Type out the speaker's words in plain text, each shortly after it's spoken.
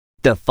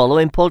The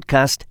following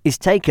podcast is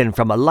taken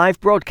from a live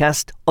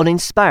broadcast on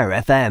Inspire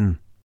FM.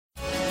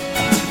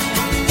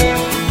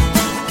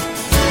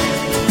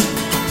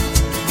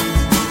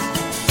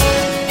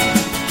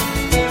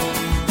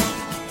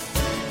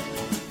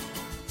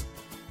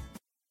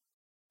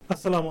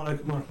 Assalamu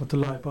alaikum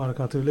warahmatullahi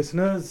wabarakatuh,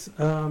 listeners.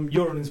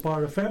 You're on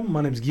Inspire FM.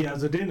 My name's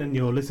Ghiazuddin and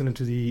you're listening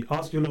to the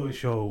Ask Your Lawyer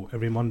show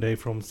every Monday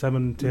from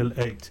 7 till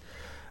 8.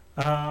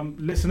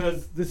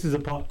 Listeners, this is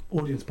a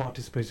audience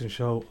participation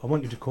show. I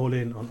want you to call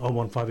in on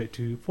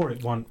 01582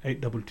 481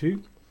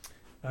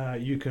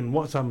 822. You can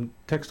WhatsApp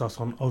text us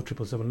on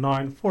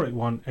 07779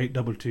 481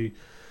 822.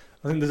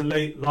 I think there's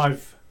a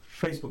live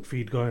Facebook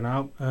feed going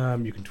out.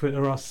 You can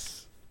Twitter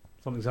us.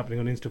 Something's happening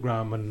on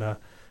Instagram and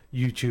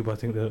YouTube. I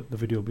think the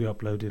video will be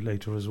uploaded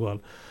later as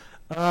well.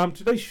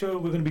 Today's show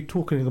we're going to be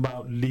talking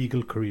about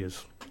legal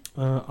careers.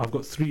 I've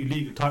got 3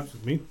 legal types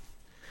with me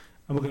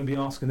and we're going to be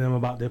asking them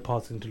about their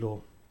paths into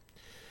law.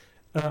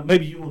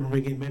 Maybe you want to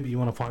ring in, maybe you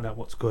want to find out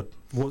what's good,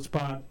 what's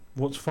bad,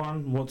 what's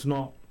fun, what's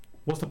not,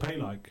 what's the pay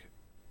like,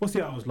 what's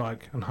the hours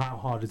like, and how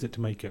hard is it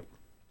to make it.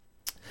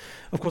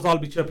 Of course, I'll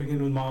be chipping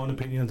in with my own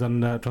opinions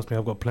and trust me,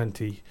 I've got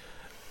plenty.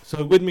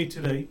 So with me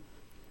today,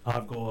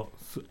 I've got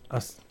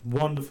a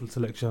wonderful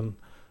selection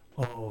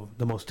of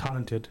the most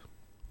talented,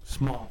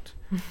 smart,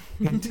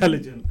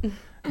 intelligent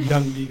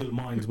young legal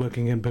minds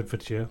working in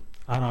Bedfordshire,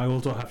 and I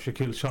also have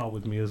Shakil Shah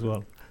with me as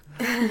well.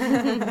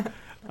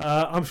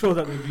 I'm sure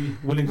that they'll be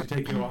willing to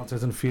take your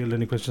answers and field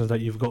any questions that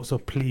you've got, so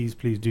please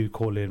do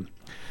call in.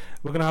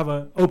 We're going to have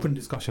an open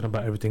discussion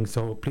about everything,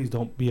 so please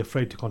don't be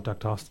afraid to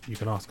contact us. You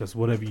can ask us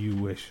whatever you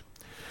wish.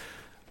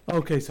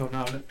 Okay, so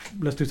now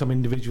let's do some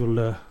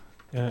individual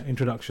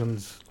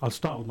introductions. I'll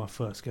start with my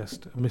first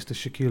guest, Mr.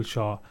 Shakil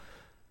Shah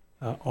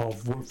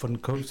of Wolf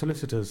 & Co.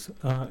 Solicitors.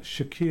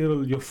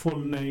 Shakil, your full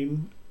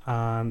name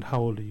and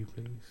how old are you,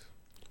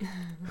 please?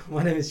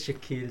 My name is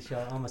Shakil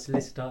Shah. I'm a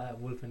solicitor at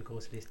Wolf & Co.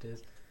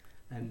 Solicitors.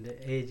 And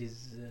the age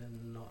is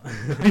not...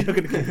 You're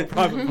going to keep it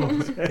private,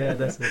 folks. Yeah,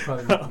 that's the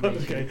private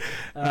information.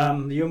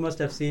 Okay. You must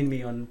have seen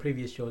me on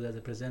previous shows as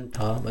a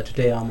presenter, but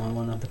today I'm on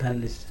one of the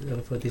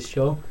panelists for this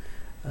show.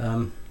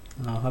 I'm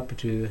happy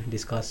to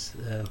discuss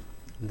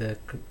the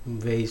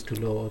ways to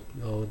law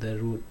or the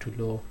route to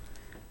law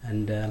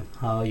and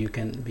how you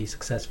can be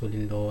successful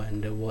in law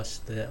and what's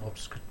the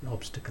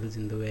obstacles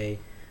in the way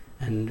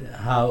and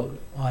how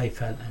I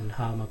felt and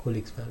how my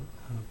colleagues felt.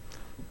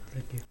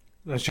 Thank you.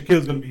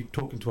 Shakil's going to be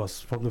talking to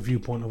us from the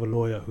viewpoint of a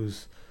lawyer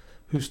who's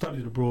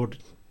studied abroad,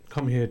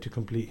 come here to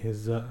complete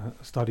his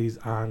studies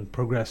and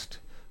progressed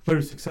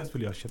very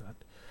successfully, I should add,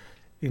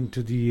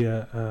 into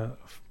the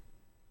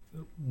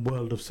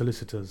world of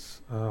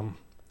solicitors.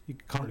 He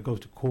currently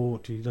goes to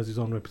court, he does his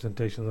own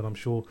representations, and I'm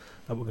sure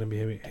that we're going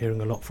to be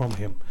hearing a lot from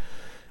him.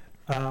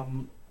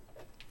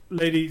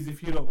 Ladies,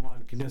 if you don't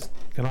mind,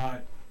 can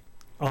I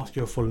ask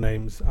your full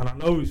names? And I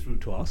know it's rude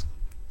to ask,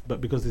 but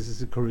because this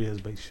is a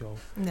careers-based show,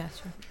 yeah,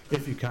 sure.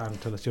 If you can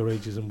tell us your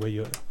ages and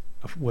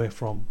where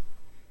from,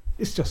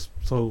 it's just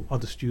so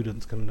other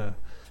students can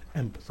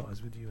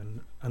empathise with you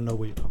and know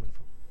where you're coming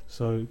from.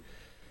 So,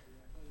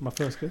 my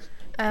first guest.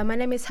 My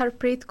name is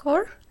Harpreet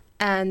Kaur,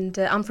 and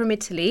I'm from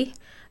Italy.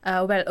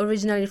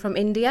 Originally from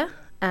India,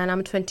 and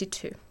I'm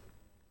 22.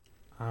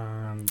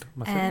 And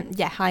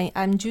hi,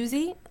 I'm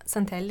Giusy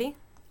Santelli.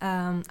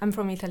 I'm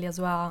from Italy as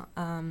well.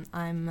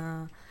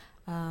 I'm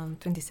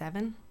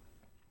 27.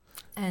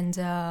 And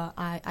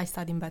I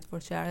study in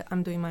Bedfordshire.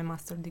 I'm doing my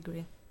master's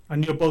degree.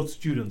 And you're both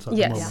students at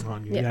the moment,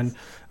 aren't you? Yes.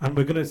 And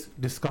we're going to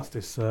discuss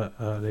this,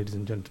 ladies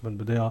and gentlemen.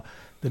 But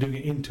they're doing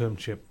an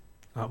internship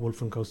at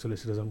Wolf & Co.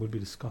 Solicitors, and we'll be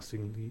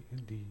discussing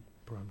the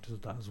parameters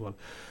of that as well.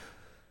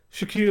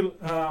 Shakil,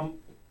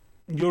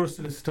 you're a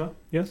solicitor,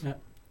 yes? Yeah.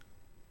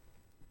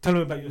 Tell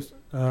me about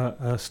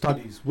your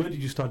studies. Where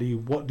did you study?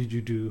 What did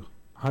you do?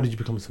 How did you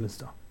become a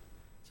solicitor?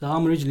 So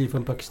I'm originally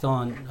from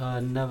Pakistan.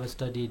 Never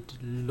studied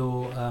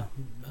law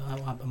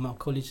at my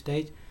college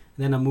stage.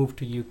 Then I moved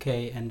to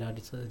UK and I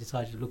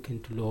decided to look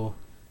into law.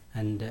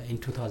 And in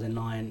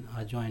 2009,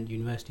 I joined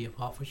University of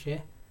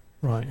Hertfordshire.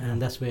 Right.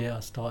 And that's where I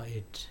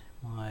started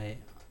my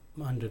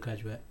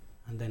undergraduate.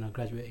 And then I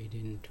graduated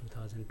in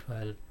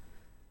 2012,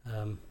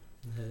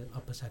 the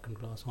upper second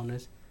class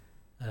honours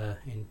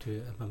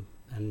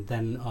and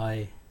then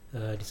I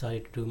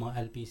decided to do my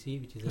LPC,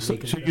 which is a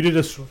legal... So you did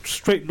a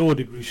straight law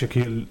degree,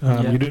 Shakil?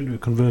 You didn't do a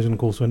conversion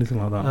course or anything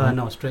like that? Right?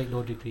 No, straight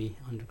law degree,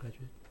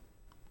 undergraduate.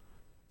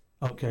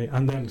 Okay,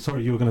 and then,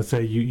 sorry, you were going to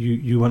say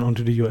you went on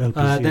to do your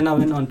LPC? Then I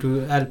went on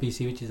to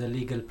LPC, which is a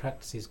legal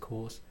practices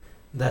course.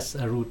 That's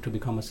a route to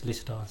become a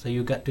solicitor. So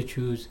you get to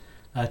choose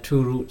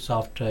 2 routes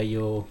after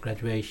your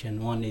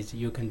graduation. One is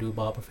you can do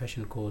bar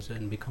professional course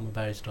and become a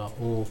barrister,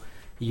 or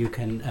you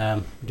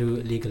can do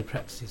a legal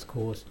practices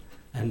course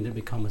and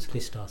become a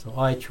solicitor. So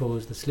I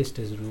chose the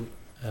solicitor's route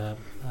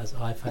as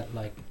I felt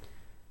like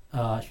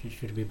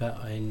should be better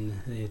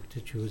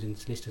to choose in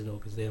solicitor's law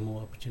because there are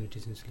more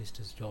opportunities in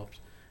solicitor's jobs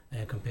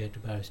compared to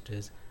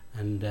barristers.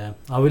 And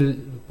I will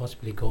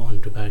possibly go on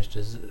to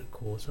barrister's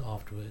course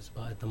afterwards,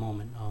 but at the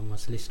moment I'm a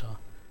solicitor,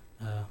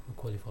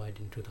 qualified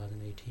in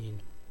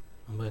 2018.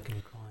 I'm working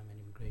in crime and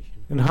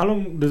immigration. And how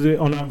long does it,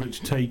 on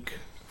average, take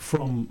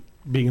from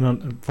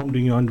from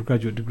doing your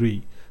undergraduate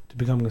degree to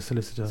becoming a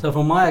solicitor? So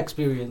from my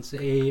experience,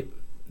 it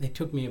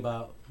took me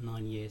about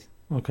 9 years.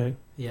 Okay.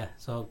 Yeah,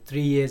 so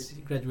 3 years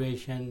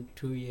graduation,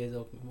 2 years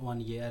or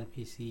 1 year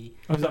LPC.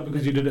 Oh, is that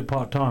because you did it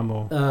part-time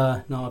or?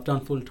 No, I've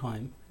done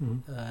full-time.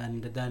 Mhm.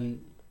 And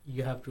then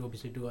you have to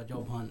obviously do a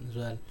job hunt as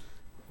well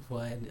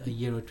for a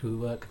year or two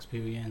work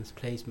experience,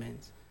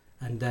 placements,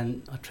 and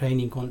then a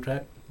training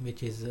contract,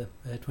 which is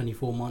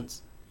 24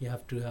 months. You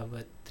have to have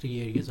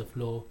 3 areas of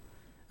law,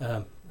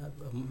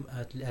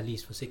 at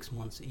least for 6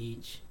 months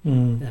each,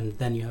 and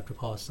then you have to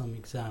pass some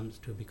exams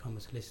to become a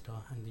solicitor,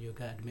 and you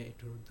get admitted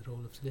to the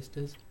role of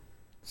solicitors.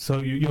 So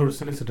you're a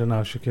solicitor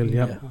now, Shakil,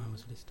 yeah? Yeah, I'm a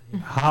solicitor. Yeah.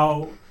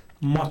 How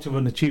much of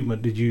an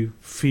achievement did you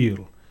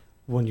feel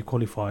when you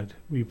qualified?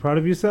 Were you proud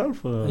of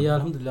yourself? Yeah,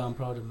 alhamdulillah, I'm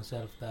proud of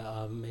myself that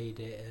I made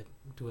it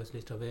to a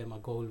solicitor where my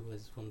goal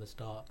was from the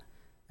start.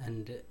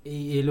 And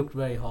it looked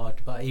very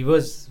hard, but it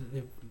was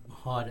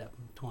hard at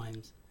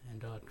times,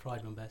 and I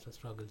tried my best. I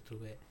struggled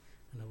through it,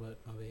 and I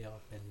worked my way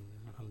up, and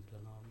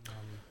alhamdulillah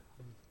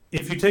now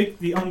If you take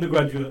the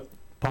undergraduate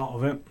part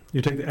of it,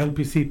 you take the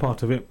LPC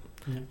part of it,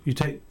 you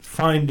take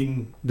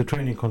finding the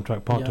training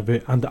contract part of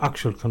it, and the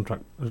actual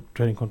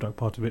training contract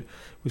part of it,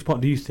 which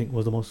part do you think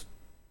was the most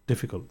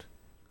difficult?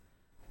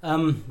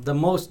 The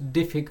most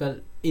difficult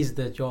is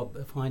the job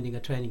of finding a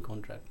training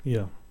contract.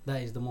 Yeah.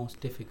 That is the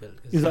most difficult.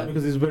 Is that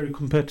because it's very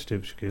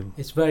competitive, Shakil?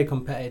 It's very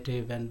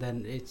competitive, and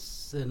then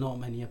it's not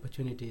many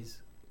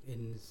opportunities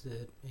in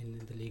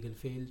the legal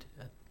field.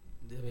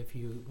 If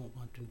you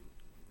want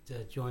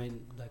to join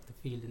like the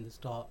field in the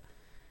start,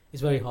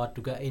 it's very hard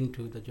to get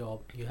into the job.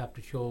 You have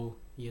to show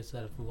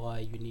yourself why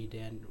you need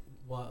it, and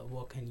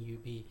what can you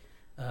be,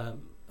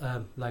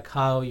 like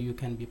how you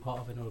can be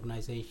part of an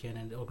organization.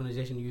 And the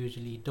organization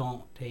usually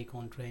don't take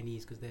on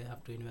trainees because they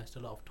have to invest a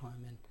lot of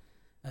time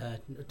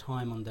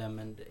time on them,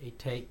 and it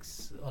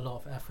takes a lot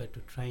of effort to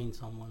train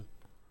someone.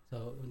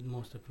 So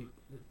most of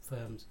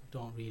firms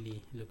don't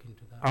really look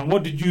into that. And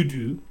what did you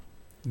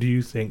do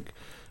you think,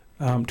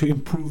 to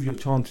improve your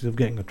chances of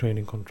getting a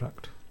training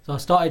contract? So I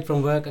started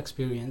from work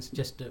experience,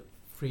 just a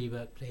free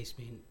work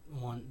placement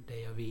 1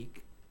 day a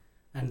week.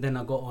 And then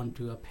I got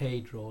onto a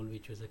paid role,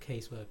 which was a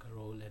caseworker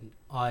role. And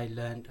I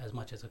learned as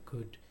much as I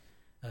could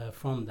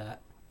from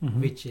that,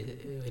 which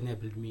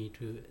enabled me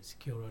to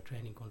secure a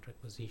training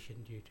contract position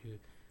due to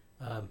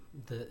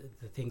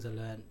the things I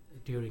learned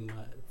during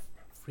my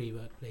free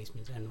work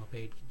placements and my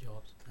paid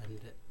jobs. And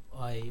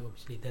I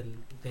obviously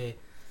then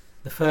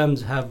the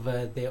firms have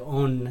their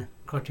own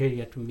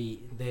criteria to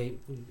meet. They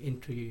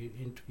interview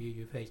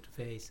you face to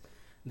face.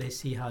 They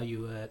see how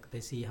you work.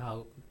 They see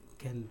how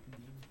can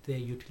they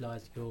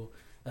utilize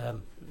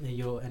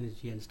your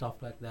energy and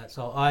stuff like that.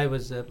 So I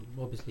was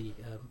obviously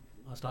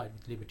I started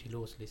with Liberty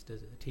Law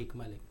Solicitors. Atiq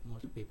Malik,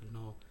 most people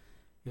know.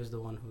 He was the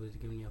one who was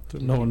giving me up. So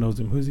no one knows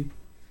him. Who's he?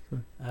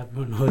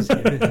 Everyone knows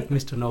him.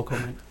 Mr. No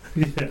Comment.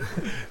 Yeah.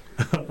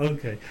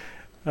 Okay.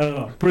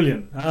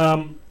 Brilliant.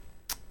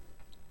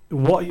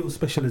 What are your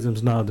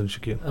specialisms now then,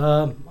 Shakil?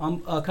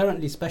 I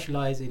currently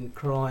specialize in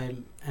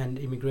crime and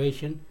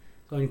immigration.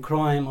 So in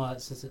crime, I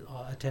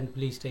attend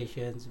police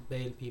stations,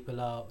 bail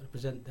people out,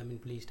 represent them in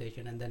police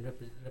station, and then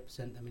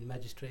represent them in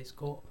magistrates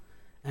court.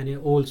 And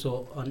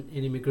also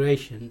in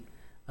immigration,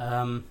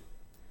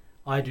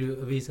 I do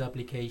visa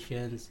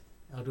applications.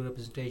 I do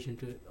representation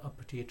to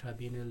upper tier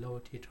tribunal, lower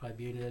tier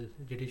tribunal,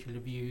 judicial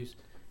reviews,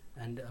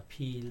 and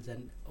appeals,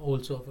 and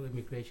also for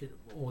immigration,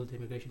 all the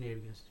immigration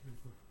areas.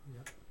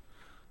 Yeah.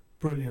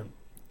 Brilliant.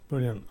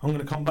 I'm going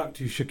to come back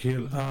to you,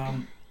 Shakil.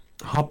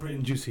 Harpreet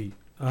and Juicy,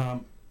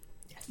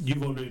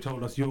 you've already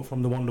told us you're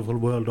from the wonderful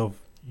world of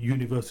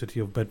University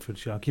of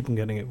Bedfordshire. I keep on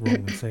getting it wrong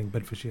and saying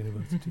Bedfordshire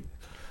University.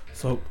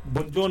 So,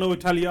 buongiorno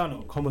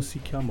Italiano, come si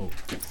chiamo?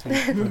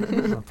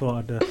 I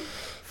thought I'd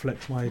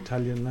flex my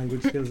Italian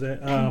language skills there.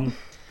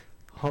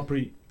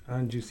 Harpreet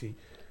and Juicy,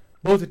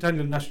 both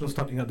Italian nationals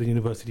studying at the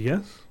university,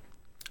 yes?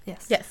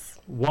 Yes.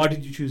 Why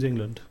did you choose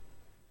England?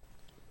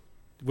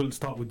 We'll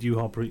start with you,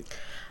 Harpreet.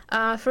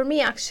 For me,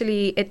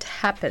 actually, it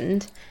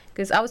happened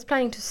because I was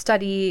planning to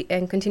study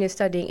and continue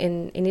studying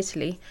in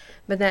Italy,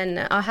 but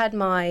then I had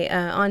my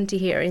auntie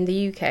here in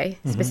the UK,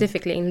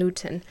 specifically in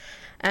Luton,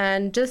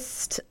 and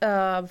just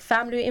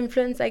family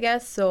influence, I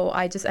guess. So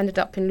I just ended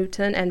up in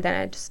Luton, and then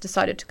I just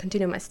decided to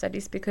continue my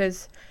studies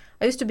because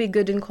I used to be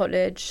good in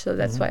college, so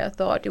that's why I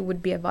thought it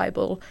would be a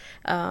viable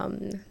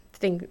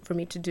thing for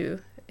me to do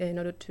in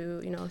order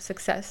to,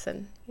 success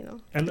and.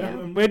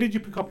 And where did you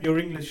pick up your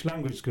English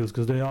language skills?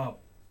 Because they are,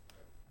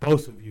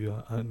 both of you,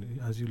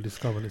 as you'll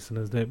discover,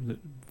 listeners, they're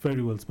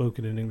very well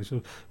spoken in English.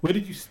 So where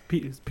did you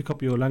pick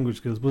up your language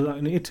skills? Was that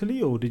in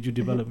Italy, or did you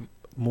develop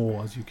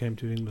more as you came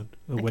to England,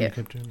 when you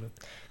came to England?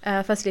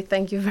 Firstly,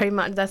 thank you very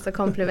much. That's a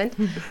compliment.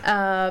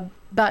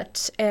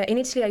 But in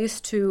Italy, I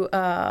used to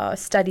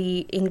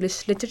study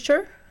English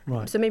literature.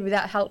 Right. So maybe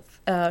that helped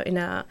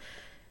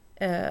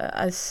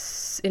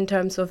as in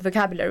terms of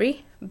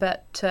vocabulary.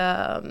 But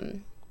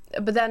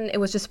but then it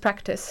was just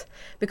practice,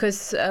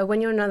 because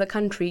when you're in another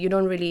country, you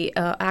don't really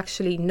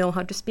actually know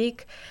how to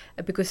speak,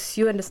 because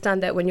you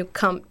understand that when you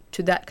come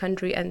to that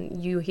country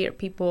and you hear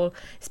people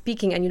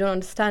speaking and you don't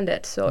understand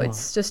it. So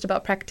it's just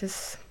about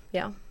practice.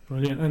 Yeah.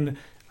 Brilliant.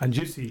 And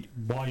Juicy,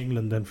 why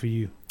England then for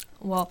you?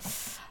 Well,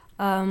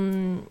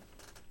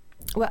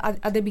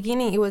 at the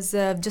beginning, it was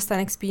just an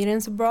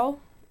experience abroad.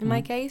 In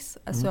my case,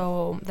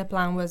 so the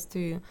plan was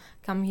to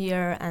come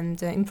here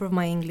and improve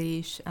my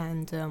English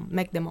and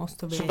make the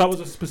most of it. So that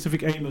was a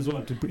specific aim as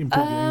well, to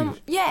improve your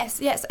English.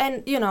 Yes,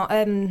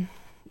 and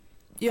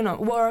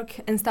work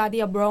and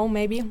study abroad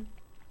maybe.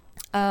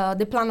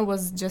 The plan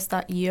was just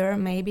a year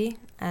maybe,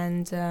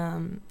 and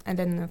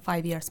then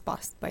 5 years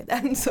passed by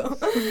then. So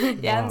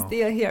yeah, I'm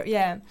still here.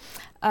 Yeah,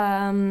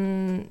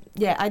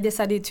 I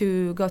decided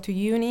to go to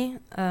uni.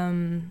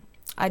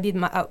 I did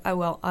I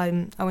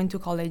went to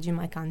college in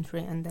my country,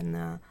 and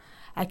then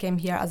I came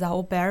here as a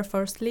au pair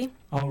firstly.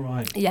 All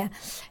right. Yeah,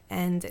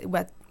 and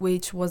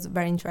which was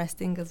very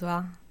interesting as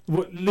well.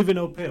 What, living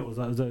au pair, was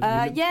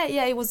that?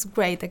 Yeah, it was a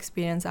great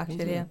experience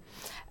actually.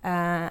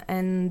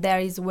 And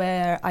there is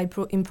where I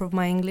improve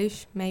my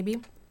English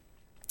maybe.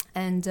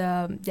 And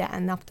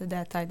and after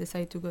that I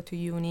decided to go to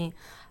uni.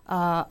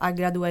 I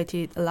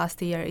graduated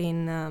last year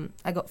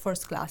I got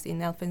first class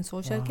in health and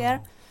social care.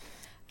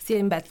 Still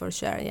in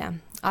Bedfordshire, yeah.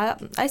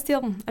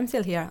 I'm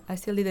still here. I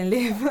still didn't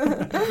leave.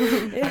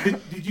 Yeah.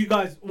 Did you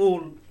guys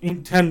all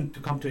intend to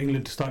come to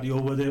England to study, or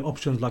were there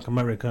options like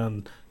America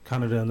and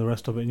Canada and the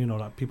rest of it?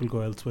 Like people go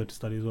elsewhere to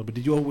study as well. But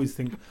did you always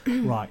think,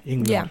 right,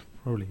 England? Yeah.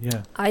 Probably,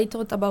 yeah. I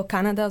thought about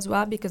Canada as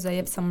well because I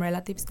have some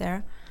relatives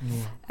there.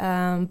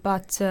 Yeah.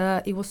 But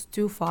it was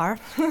too far.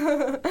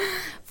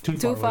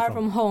 too far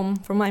from home,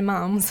 from my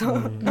mom.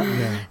 So,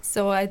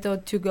 so I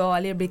thought to go a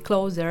little bit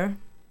closer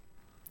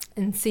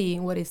and see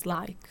what it's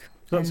like.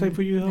 Does that say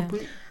for you,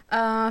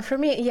 Harpreet? For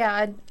me,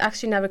 I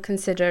actually never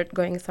considered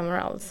going somewhere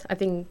else. I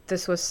think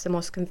this was the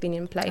most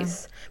convenient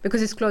place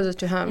because it's closer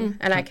to home,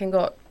 and I can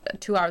go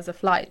 2 hours of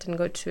flight and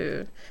go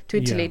to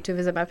Italy to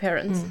visit my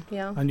parents.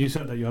 Yeah. And you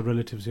said that you have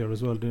relatives here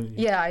as well, didn't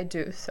you? Yeah, I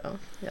do. So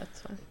that's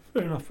fine.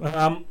 Fair enough.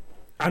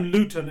 And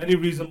Luton, any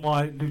reason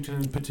why Luton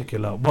in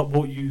particular? What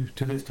brought you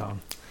to this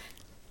town?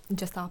 It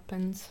just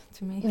happened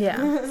to me.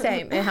 Yeah,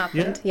 same. It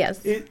happened. Yes.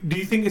 Do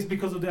you think it's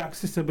because of the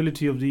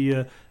accessibility of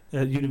the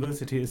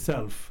university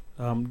itself?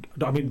 I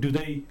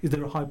mean, is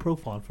there a high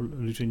profile for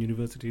Luton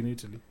University in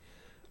Italy,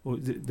 or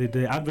did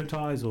they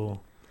advertise or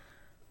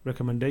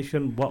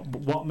recommendation?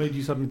 What made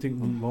you suddenly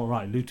think, all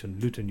right,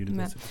 Luton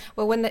University?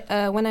 Well,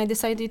 when I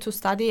decided to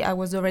study, I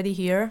was already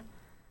here.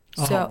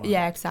 So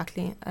yeah,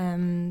 exactly.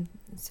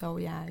 So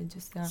yeah, I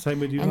just same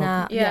with you.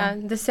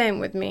 And, the same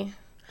with me.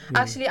 Yeah.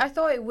 Actually, I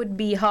thought it would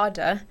be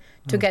harder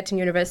to get in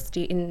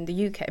university in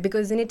the UK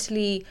because in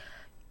Italy,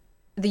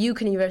 the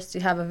UK university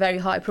have a very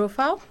high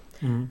profile.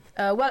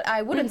 Well,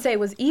 I wouldn't say it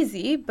was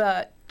easy,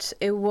 but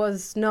it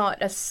was not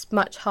as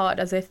much hard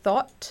as I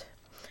thought.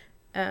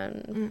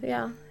 And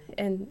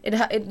and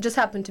it just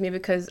happened to me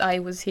because I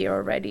was here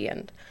already,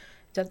 and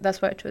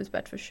that's why I chose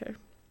Bedfordshire.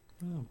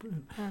 Oh,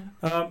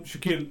 brilliant.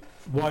 Shaquille,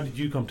 why did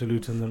you come to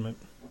Luton then, mate?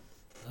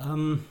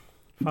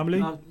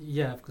 Family?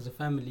 Yeah, because the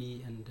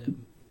family and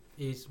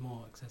is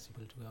more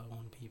accessible to our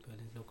own people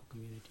in local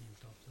community and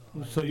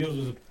stuff. So yours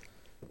was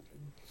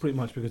pretty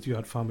much because you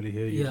had family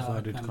here, you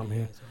decided to come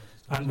here.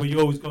 And were you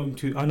always going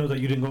to, I know that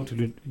you didn't go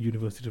to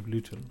University of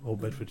Luton, or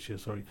Bedfordshire,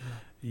 sorry.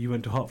 You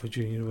went to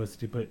Hertfordshire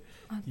University, but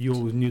you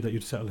always knew that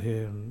you'd settle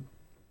here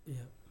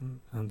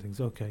and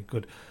things. Okay,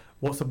 good.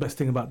 What's the best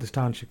thing about this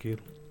town, Shaquille?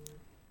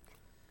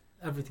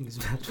 Everything is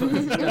better.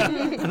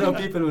 I know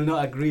people will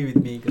not agree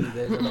with me because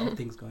there's a lot of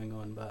things going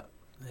on, but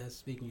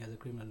speaking as a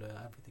criminal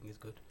lawyer, everything is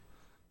good.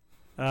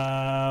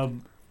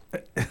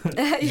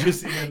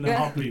 Justin and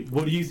Harpreet,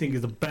 what do you think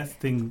is the best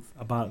things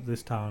about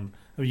this town?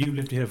 I mean, you've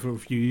lived here for a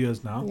few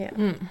years now.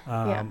 And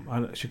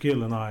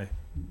Shaquille and I,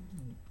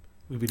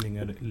 we've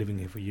been living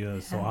here for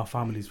years, so our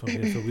family's from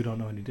here, so we don't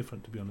know any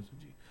different, to be honest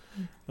with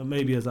you. But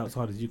maybe as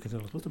outsiders, you can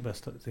tell us, what's the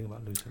best thing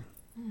about Luton?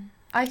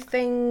 I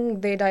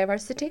think the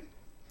diversity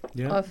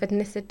of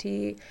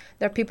ethnicity.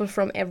 There are people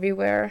from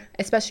everywhere,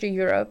 especially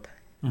Europe.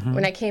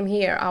 When I came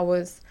here, I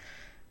was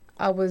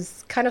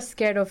kind of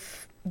scared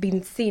of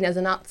being seen as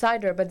an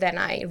outsider, but then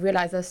I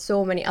realized there's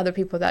so many other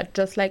people that are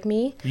just like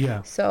me.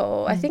 Yeah.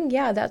 So I think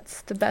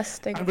that's the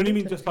best thing. And when you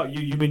mean just like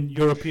you mean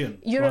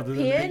European? Rather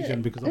than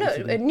Asian, because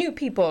new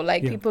people,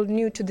 like people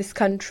new to this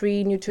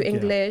country, new to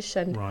English,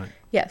 and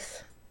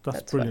yes.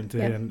 That's brilliant to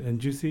hear.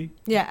 And Juicy?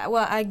 Yeah,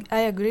 well,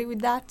 I agree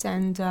with that,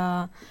 and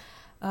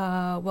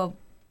well,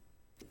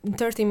 in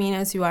 30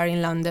 minutes you are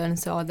in London,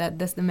 so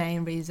that's the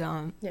main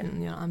reason.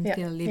 I'm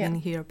still living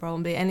here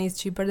probably, and it's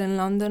cheaper than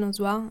London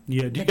as well.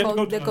 Yeah, do you get to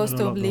go to the cost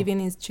of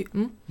living is cheap.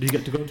 Do you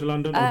get to go to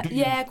London? Or do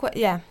yeah,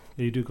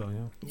 you do go.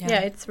 Yeah,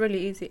 it's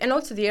really easy, and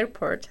also the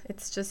airport.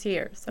 It's just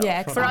here. So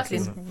for us,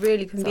 it's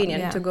really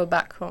convenient to go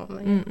back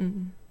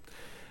home.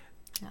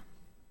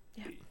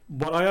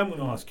 What I am going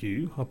to ask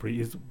you, Harpreet,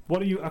 is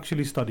what are you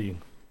actually studying?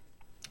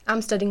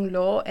 I'm studying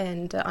law,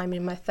 and I'm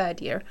in my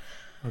third year.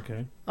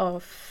 Okay.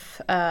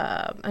 of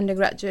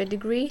undergraduate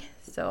degree.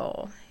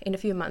 So in a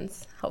few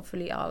months,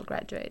 hopefully I'll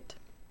graduate.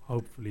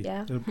 Hopefully.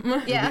 Yeah. It'll-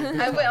 Yeah,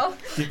 I will.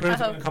 Your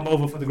parents I are going to come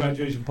over for the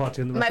graduation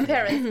party and the My rest of it.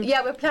 parents,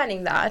 yeah, we're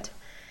planning that.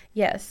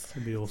 Yes.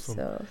 It'll be awesome.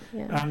 So,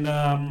 yeah.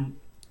 And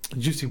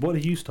Juicy, what are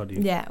you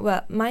studying? Yeah,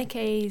 well, my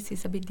case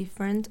is a bit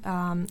different.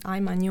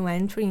 I'm a new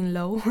entry in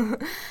law.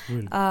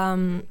 Really?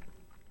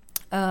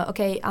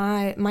 Okay,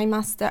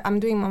 I'm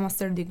doing my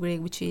master degree,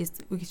 which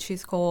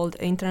is called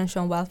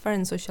International Welfare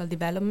and Social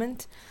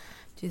Development.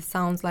 Which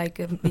sounds like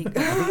a big,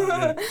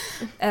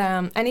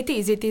 and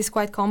it is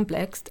quite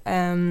complex.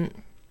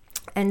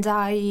 And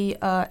I,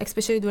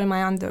 especially during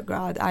my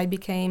undergrad, I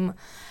became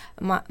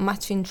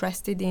much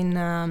interested in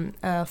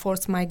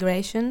forced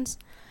migrations.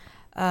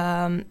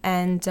 Yeah,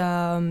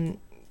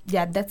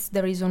 that's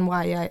the reason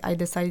why I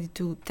decided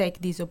to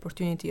take this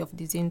opportunity of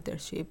this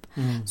internship,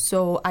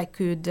 so I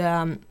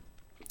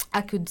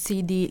could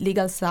see the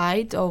legal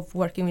side of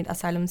working with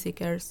asylum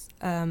seekers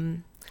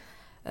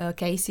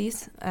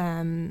cases,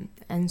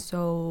 and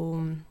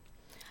so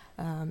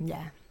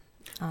yeah.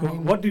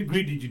 What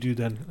degree did you do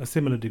then? A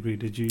similar degree?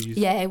 Did you use?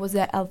 Yeah, it was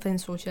health and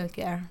social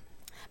care,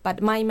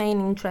 but my main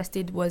interest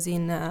was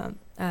in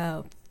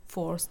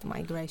forced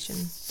migration.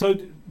 So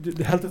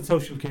the health and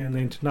social care and the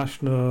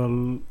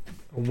international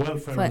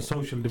welfare and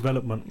social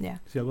development. Yeah.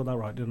 See, I got that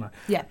right, didn't I?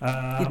 Yeah,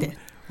 you did.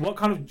 What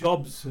kind of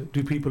jobs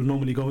do people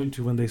normally go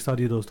into when they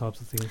study those types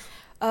of things?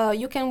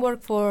 You can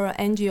work for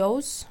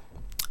NGOs.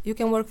 You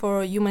can work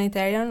for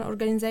humanitarian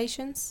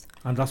organizations.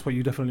 And that's what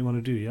you definitely want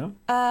to do, yeah?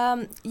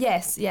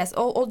 Yes.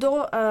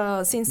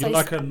 Although since You're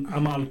like an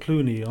Amal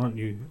Clooney, aren't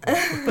you?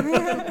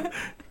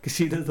 Because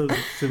she does those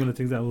similar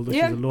things, although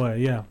she's a lawyer,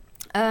 yeah.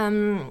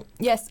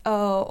 Yes.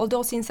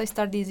 Although since I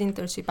started this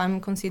internship,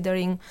 I'm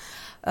considering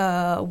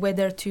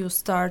whether to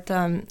start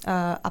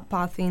a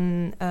path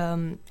in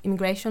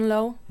immigration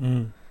law.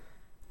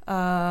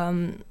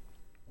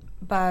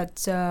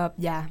 But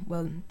yeah,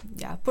 well,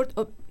 yeah,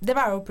 there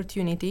are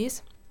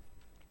opportunities.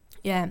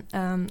 Yeah.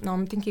 No,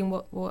 I'm thinking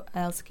what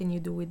else can you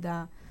do with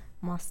the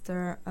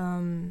master?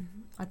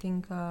 I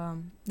think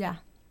yeah,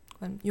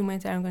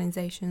 humanitarian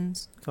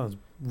organizations. Sounds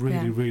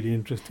really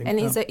interesting. And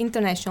it's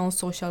international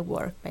social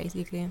work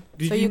basically.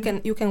 So you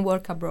can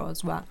work abroad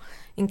as well.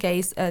 In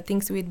case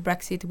things with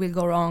Brexit will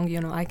go wrong,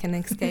 I can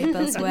escape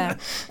elsewhere.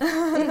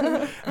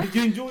 Did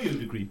you enjoy your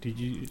degree? Did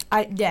you?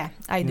 I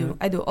do.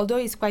 Although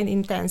it's quite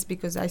intense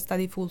because I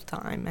study full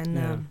time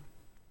and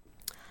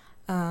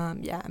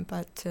yeah,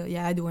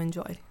 I do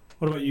enjoy it.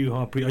 What about you,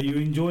 Harpreet? Are you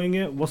enjoying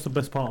it? What's the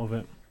best part of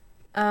it?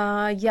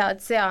 Yeah,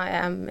 I'd say I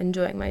am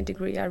enjoying my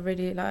degree. I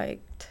really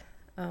liked.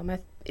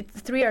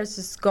 3 years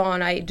is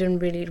gone. I didn't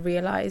really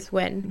realize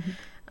when.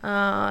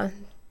 The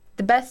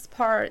best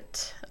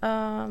part,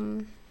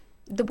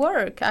 the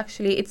work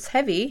actually, it's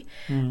heavy,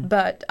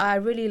 but I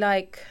really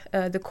like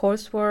the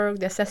coursework,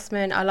 the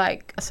assessment. I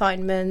like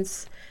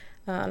assignments.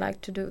 I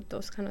like to do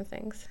those kind of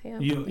things. Yeah,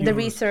 the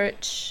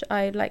research.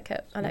 I like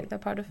it. I like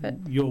that part of it.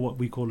 You're what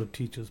we call a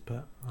teacher's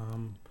pet.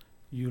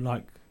 You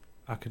like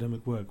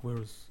academic work,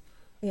 whereas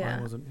I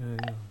wasn't.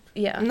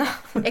 Yeah. No.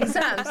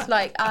 Exams.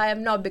 Like I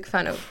am not a big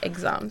fan of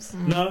exams.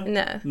 No.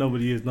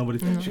 Nobody is.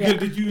 Shakil,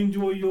 did you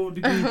enjoy your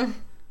degree?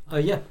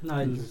 Yeah, no,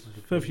 it's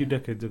a few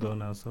decades ago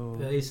now, so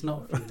it's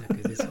not a few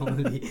decades. It's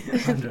only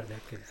 100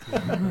 decades.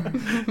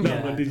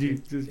 No, but did you?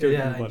 Did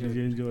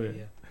you enjoy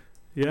it?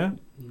 Yeah.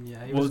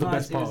 What was the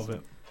best part of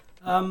it?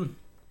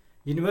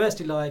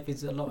 University life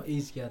is a lot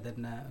easier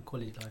than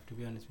college life. To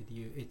be honest with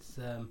you, it's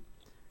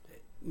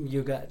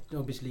you get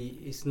obviously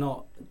it's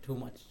not too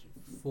much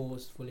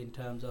forceful in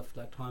terms of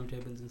like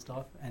timetables and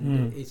stuff,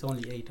 and it's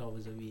only 8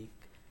 hours a week,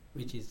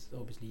 which is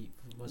obviously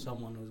for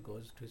someone who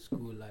goes to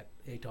school like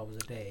 8 hours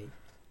a day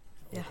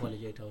or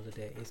college 8 hours a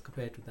day. Is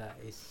compared to that,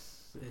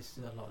 it's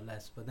a lot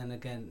less. But then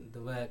again,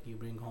 the work you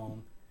bring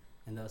home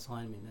and the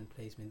assignment and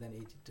placement,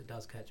 then it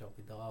does catch up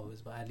with the hours.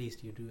 But at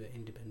least you do it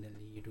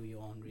independently. You do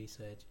your own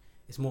research.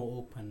 It's more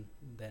open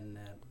than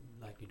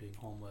like you're doing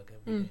homework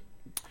every day.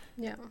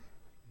 Yeah.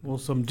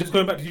 Awesome. Just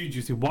going back to you,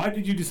 Juicy, why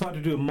did you decide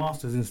to do a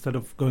master's instead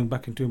of going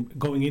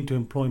into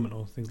employment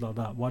or things like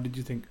that? Why did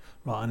you think,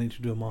 right, I need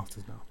to do a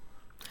master's now?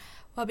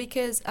 Well,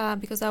 because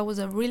I was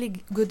a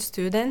really good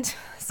student,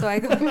 so I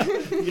got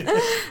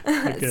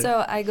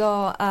so I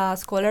got a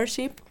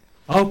scholarship.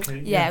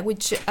 Okay. Yeah,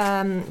 which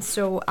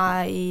so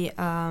I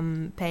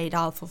paid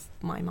half of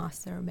my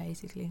master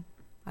basically.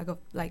 I got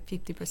like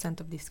 50%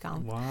 of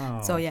discount.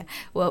 Wow. So yeah,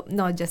 well,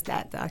 not just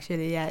that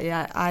actually.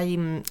 Yeah.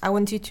 I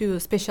wanted to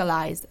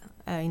specialize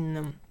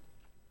in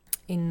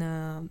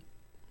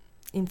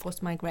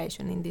forced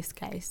migration in this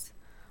case.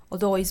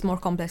 Although it's more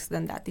complex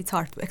than that, it's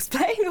hard to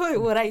explain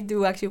what I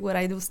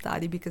do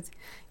study because,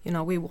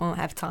 we won't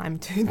have time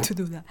to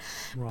do that.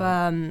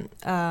 Right.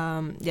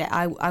 But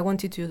I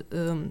wanted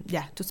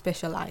to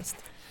specialize.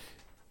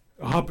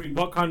 Harpreet,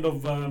 what kind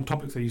of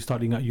topics are you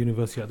studying at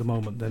university at the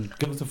moment? Then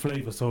give us a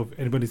flavour so if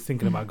anybody's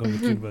thinking about going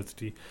to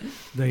university,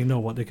 they know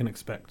what they can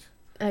expect.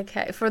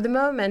 Okay, for the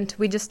moment,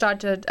 we just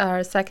started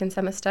our second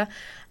semester,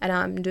 and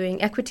I'm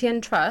doing equity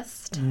and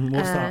trust.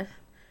 What's that?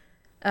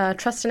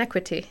 Trust and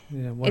Equity.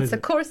 Yeah, what It's is a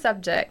it? core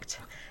subject,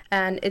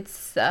 and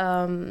it's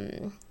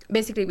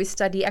basically we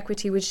study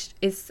equity, which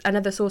is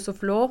another source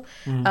of law,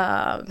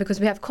 because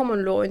we have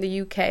common law in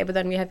the UK, but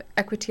then we have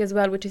equity as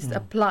well, which is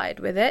applied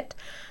with it.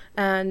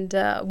 And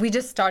we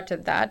just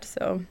started that,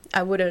 so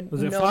I wouldn't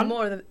Was it know fun?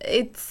 more.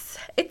 It's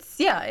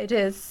yeah, it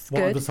is What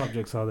good. other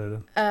subjects are there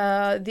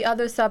then? The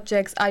other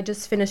subjects, I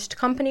just finished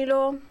company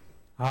law.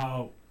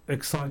 How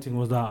exciting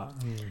was that?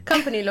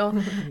 Company law.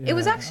 It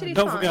was Yeah. actually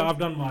Don't fun. forget, I've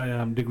done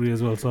my degree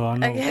as well, so I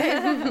know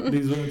Okay.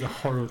 these words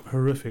are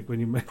horrific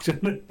when you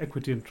mention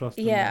equity and trust.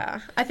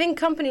 Yeah, I think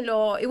company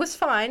law, it was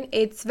fine.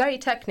 It's very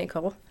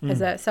technical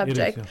as a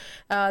subject. It is,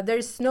 yeah.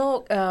 There's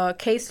no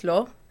case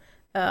law.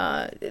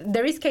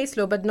 There is case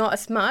law, but not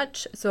as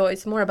much. So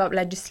it's more about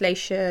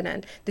legislation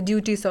and the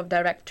duties of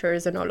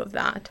directors and all of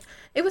that.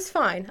 It was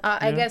fine.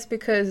 I Yeah. guess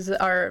because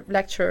our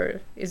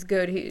lecturer is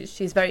good.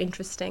 She's very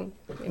interesting.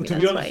 Maybe To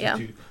be that's honest why, yeah.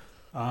 with you,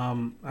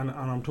 and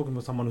I'm talking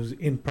about someone who's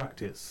in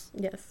practice,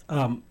 Yes.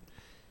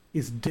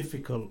 it's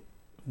difficult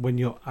when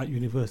you're at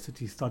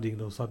university studying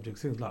those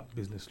subjects, things like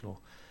business law.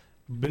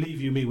 Believe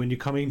you me, when you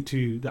come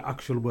into the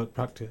actual work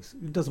practice,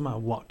 it doesn't matter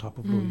what type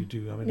of law you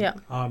do. I mean, Yeah.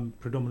 I'm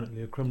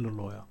predominantly a criminal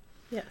lawyer.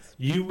 Yes.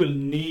 You will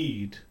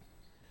need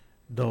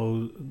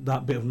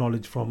that bit of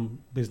knowledge from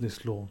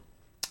business law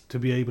to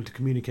be able to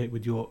communicate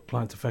with your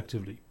clients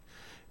effectively,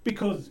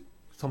 because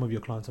some of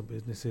your clients are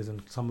businesses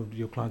and some of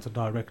your clients are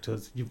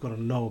directors. You've got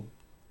to know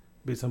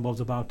bits and bobs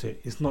about it.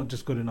 It's not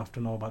just good enough to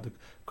know about the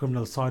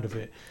criminal side of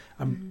it,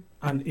 and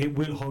it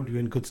will hold you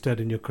in good stead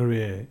in your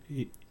career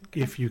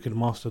if you can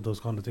master those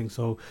kind of things.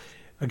 So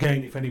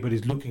again, if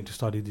anybody's looking to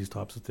study these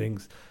types of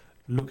things,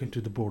 look into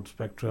the broad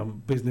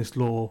spectrum. Business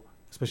law,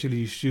 especially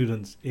you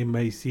students, it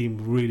may seem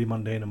really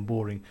mundane and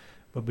boring,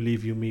 but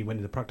believe you me, when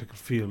in the practical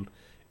field,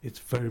 it's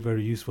very,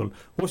 very useful.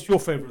 What's your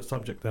favourite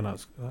subject then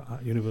at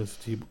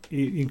university,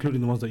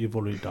 including the ones that you've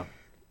already done?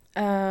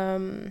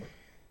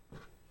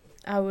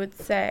 I would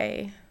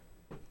say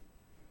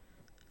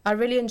I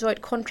really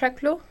enjoyed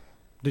contract law.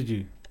 Did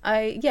you?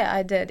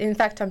 I did. In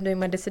fact, I'm doing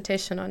my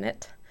dissertation on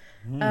it.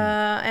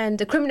 And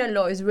the criminal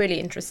law is really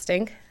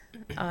interesting.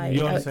 You're I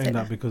only would saying say.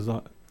 that because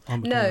I'm a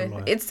No, criminal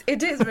lawyer.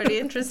 it is really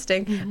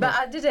interesting. But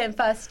I did it in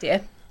first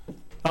year,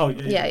 Oh,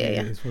 yeah.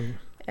 Yeah. It's very-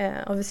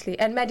 obviously,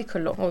 and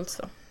medical law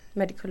also.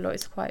 Medical law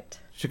is quite.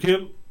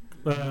 Shakil,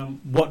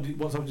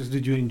 what subjects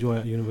did you enjoy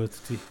at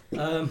university?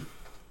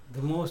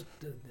 The most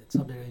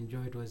subject I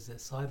enjoyed was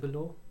cyber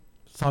law.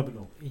 Cyber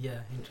law. Yeah,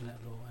 internet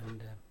law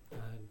and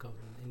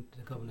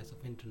the governance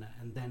of internet.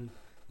 And then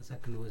the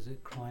second was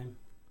crime.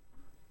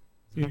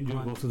 You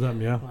enjoyed both of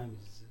them, yeah? Crime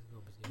is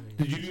obviously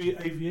very Did you do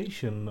interesting.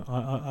 aviation?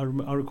 I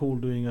recall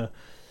doing a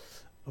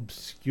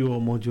obscure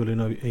module in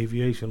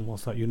aviation.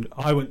 What's that?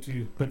 I went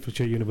to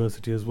Bedfordshire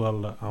University as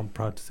well. I'm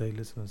proud to say,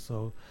 listeners.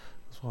 So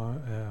that's why.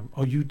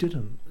 Oh, you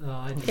didn't?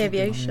 I did-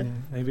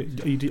 Aviation. Yeah, have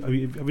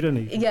you done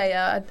it?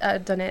 Yeah,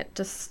 I've done it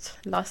just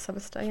last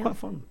semester. It's Yeah. quite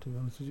fun, to be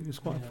honest with you. It's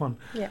quite Yeah. fun.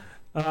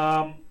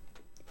 Yeah.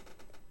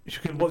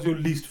 Shakil, what's your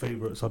least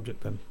favourite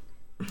subject then?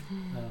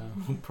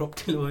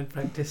 property law in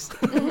practice.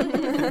 You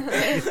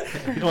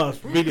know,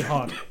 it's really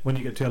hard when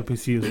you get to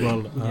LPC as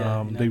well.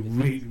 Yeah, in They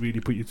LPC. really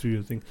put you through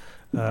your thing.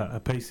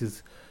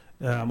 Paces.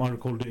 I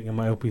recall doing in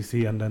my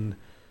LPC, and then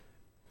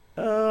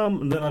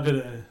I did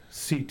a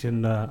seat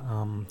in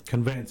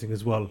conveyancing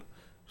as well.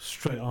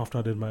 Straight after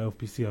I did my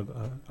LPC,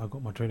 I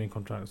got my training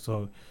contract.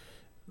 So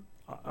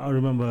I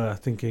remember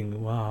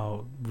thinking,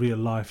 wow, real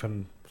life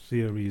and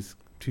theories,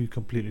 two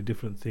completely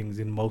different things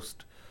in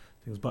most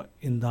things. But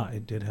in that,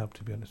 it did help,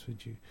 to be honest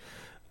with you.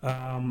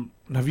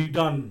 Have you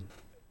done,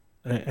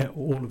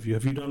 all of you,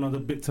 have you done other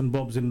bits and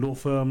bobs in law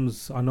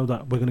firms? I know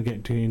that we're going to get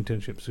into an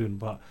internship soon,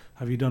 but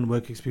have you done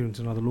work experience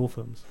in other law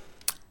firms?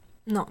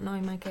 No,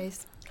 in my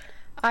case.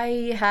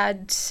 I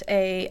had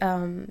a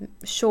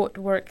short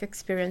work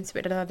experience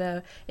with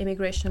another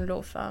immigration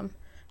law firm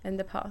in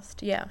the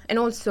past, yeah. And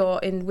also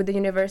with the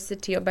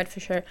University of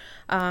Bedfordshire,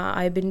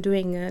 I've been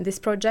doing this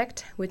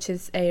project, which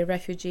is a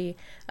refugee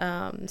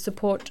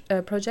support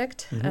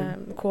project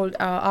called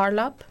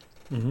RLAP,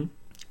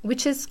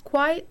 which is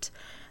quite,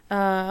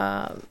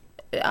 I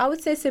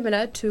would say,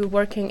 similar to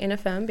working in a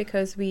firm,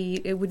 because we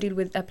deal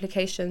with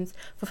applications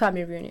for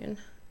family reunion.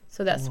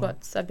 So that's Right.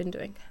 what I've been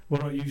doing.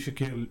 What about you,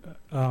 Shakil?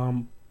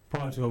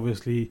 Prior to,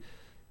 obviously,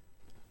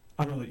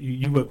 I know that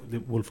you work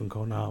with Wolf &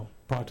 Co now.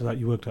 Prior to that,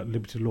 you worked at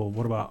Liberty Law.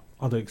 What about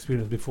other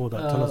experience before that?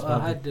 Tell us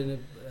about I it.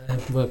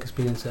 had work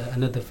experience at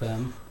another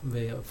firm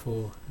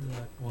for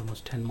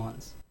almost 10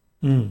 months.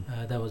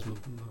 That was my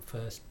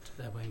first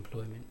ever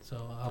employment.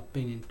 So I've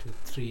been into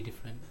three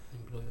different.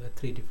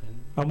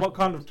 And what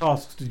kind of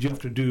tasks did you have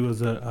to do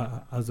as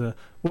a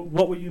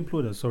what were you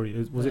employed as? Sorry,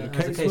 was it a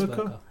as a caseworker?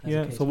 caseworker,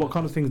 Yeah. So what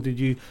kind of things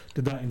did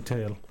that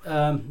entail?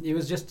 It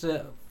was just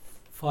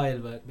file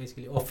work,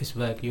 basically office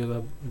work. You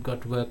have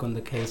got to work on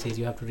the cases.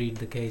 You have to read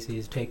the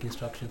cases, take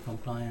instruction from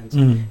clients,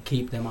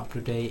 keep them up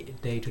to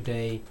date, day to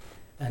day,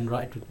 and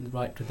write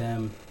to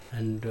them,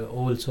 and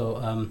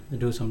also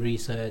do some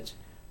research,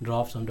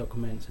 draft some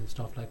documents and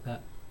stuff like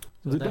that.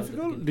 Was it that was the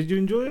difficult? beginning. Did you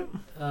enjoy it?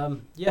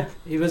 Yeah,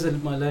 it was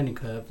my learning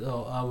curve.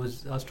 So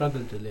I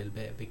struggled a little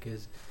bit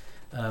because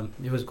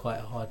it was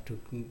quite hard to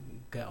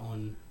get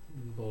on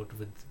board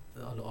with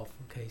a lot of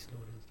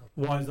caseload and stuff.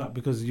 Why is that?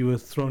 Because you were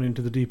thrown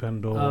into the deep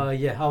end, or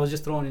Yeah, I was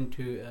just thrown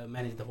into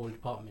manage the whole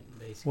department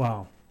basically.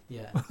 wow.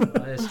 Yeah, so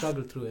I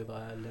struggled through it, but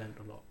I learned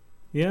a lot.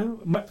 Yeah,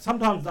 but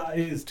sometimes that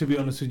is, to be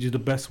honest with you, the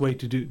best way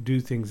to do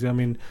things. I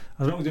mean,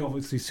 as long as you're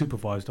obviously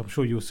supervised, I'm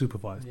sure you were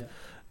supervised. Yeah.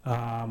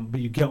 But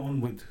you get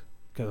on with,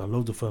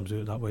 loads of firms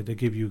do it that way. They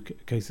give you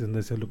cases and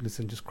they say, look,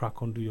 listen, just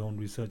crack on, do your own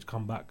research,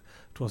 come back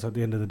to us at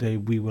the end of the day.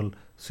 We will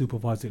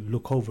supervise it,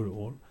 look over it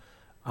all.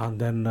 And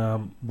then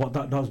what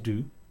that does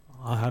do,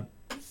 I had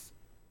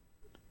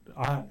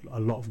a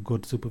lot of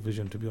good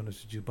supervision, to be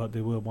honest with you, but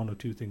there were one or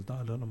two things that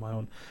I learned on my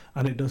own,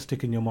 and it does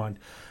stick in your mind.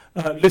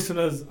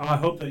 Listeners, I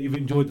hope that you've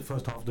enjoyed the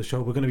first half of the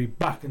show. We're going to be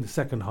back in the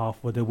second half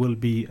where there will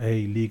be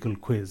a legal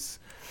quiz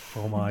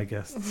for my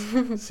guests.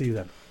 See you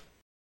then.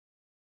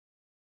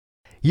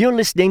 You're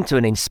listening to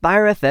an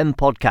Inspire FM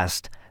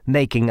podcast,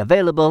 making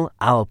available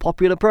our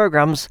popular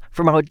programs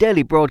from our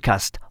daily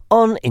broadcast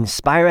on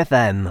Inspire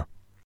FM.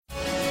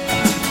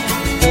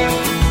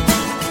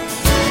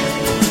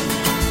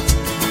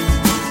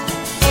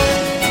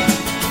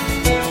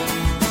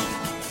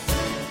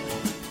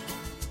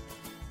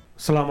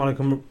 Assalamu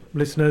alaikum,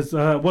 listeners.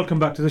 Welcome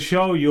back to the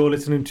show. You're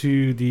listening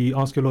to the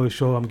Ask Your Lawyer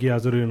show. I'm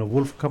Ghiazuddin of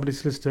Wolf Company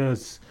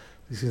Solicitors.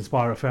 This is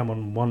Inspire FM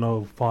on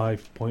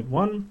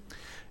 105.1.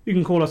 You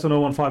can call us on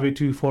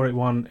 01582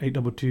 481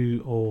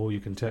 822, or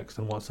you can text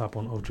and WhatsApp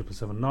on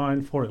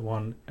 07779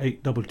 481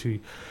 822.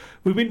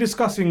 We've been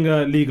discussing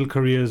legal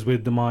careers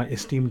with my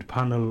esteemed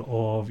panel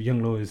of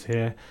young lawyers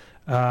here,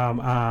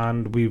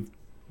 and we've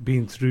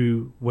been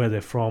through where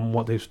they're from,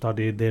 what they've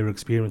studied, their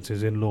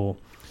experiences in law.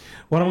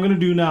 What I'm going to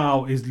do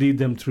now is lead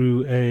them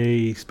through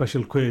a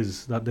special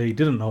quiz that they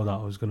didn't know that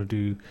I was going to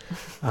do,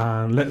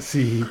 and let's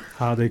see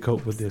how they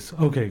cope with this.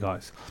 Okay,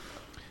 guys,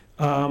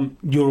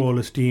 you're all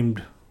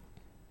esteemed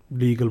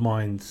legal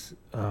minds.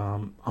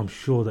 I'm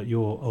sure that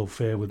you're au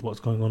fait with what's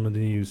going on in the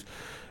news.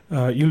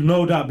 You'll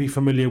no doubt be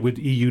familiar with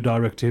EU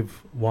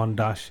Directive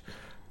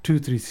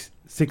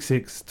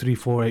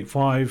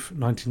 1-2366-3485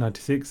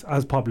 1996,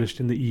 as published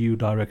in the EU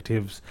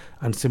directives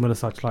and similar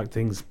such like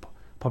things.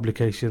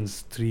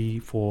 Publications 3,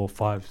 4,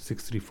 5,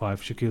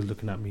 635. Shakil's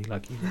looking at me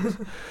like he knows.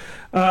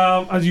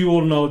 As you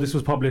all know, this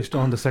was published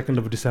on the 2nd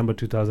of December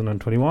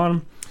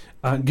 2021.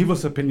 Give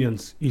us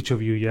opinions, each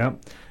of you, yeah?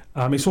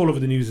 It's all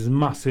over the news. It's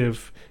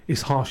massive.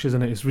 It's harsh,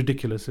 isn't it? It's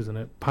ridiculous, isn't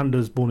it?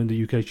 Pandas born in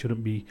the UK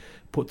shouldn't be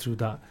put through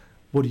that.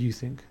 What do you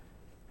think?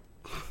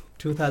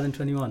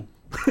 2021.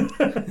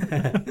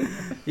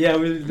 Yeah,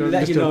 we'll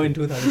let you know in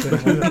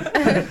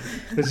 2021.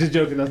 It's just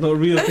joking. That's not a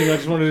real thing. I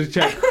just wanted to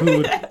check who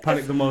would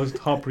panic the most.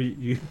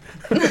 Harpreet, you.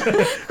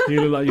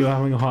 You look like you're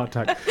having a heart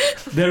attack.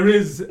 There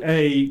is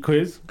a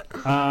quiz.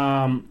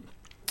 I'm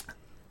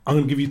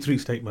going to give you 3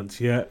 statements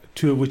here,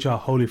 2 of which are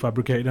wholly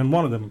fabricated, and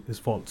 1 of them is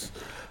false.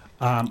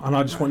 And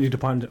I just want you to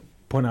point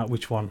out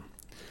which one.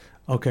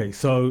 Okay,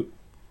 so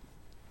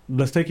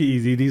let's take it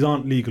easy. These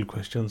aren't legal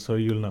questions, so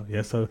you'll know.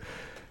 Yeah, so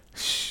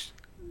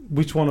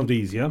which one of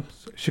these, yeah?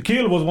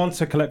 Shakil was once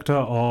a collector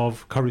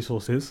of curry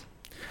sauces,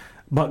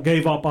 but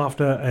gave up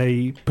after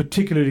a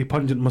particularly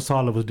pungent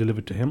masala was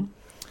delivered to him,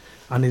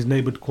 and his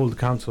neighbour called the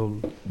council.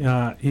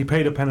 He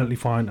paid a penalty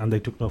fine, and they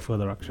took no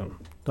further action.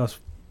 That's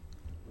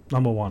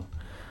number 1.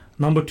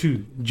 Number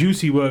 2,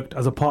 Juicy worked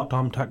as a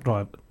part-time truck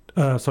driver,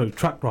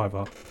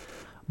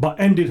 but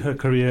ended her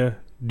career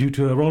due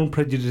to her own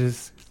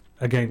prejudice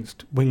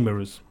against wing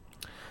mirrors.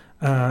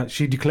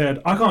 She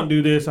declared, I can't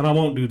do this and I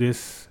won't do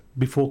this,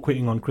 before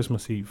quitting on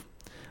Christmas Eve.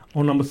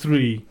 Or number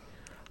 3,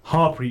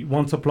 Harpreet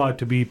once applied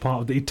to be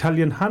part of the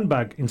Italian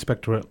handbag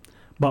inspectorate,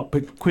 but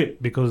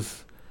quit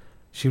because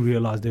she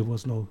realised there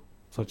was no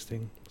such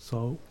thing.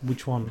 So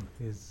which one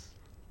is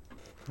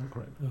not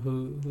correct?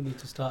 Who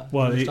needs to start?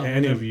 Well, Start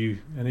any with of you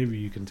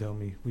can tell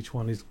me which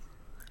one is.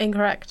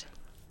 Incorrect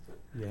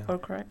Yeah. or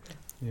correct?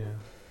 Yeah.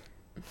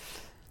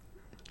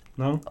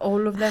 No?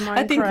 All of them are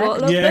I think incorrect.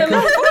 all of Yeah, them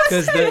are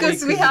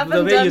Because we the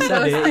haven't way you done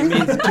said those it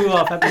means 2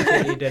 are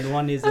fabricated and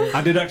 1 is.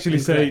 I did actually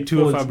say Incorrect. 2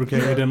 are False.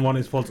 fabricated and 1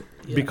 is false.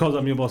 Yeah. Because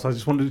I'm your boss, I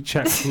just wanted to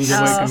check who's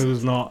awake and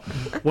who's not.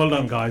 Well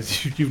done,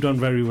 guys. You've done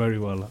very, very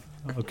well.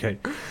 Okay.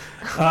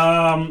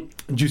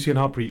 Juicy and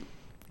Harpreet,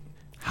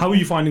 how are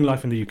you finding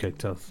life in the UK?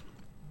 Tell us.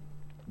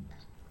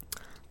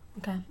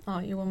 Okay. Oh,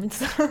 you want me to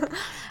start?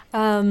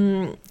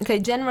 Okay,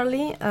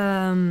 generally,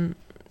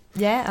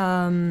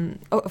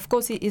 of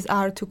course it is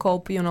hard to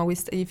cope,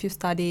 if you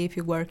study, if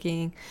you're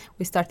working.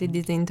 We started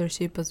this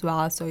internship as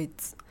well, so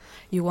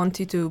you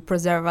wanted to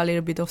preserve a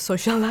little bit of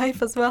social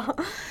life as well.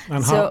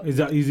 And So- how is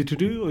that easy to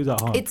do, or is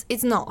that hard?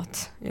 It's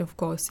not, of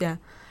course, yeah.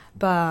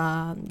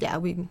 But yeah,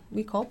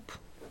 we cope.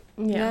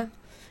 Yeah.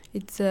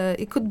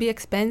 It could be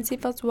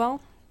expensive as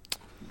well.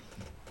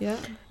 Yeah.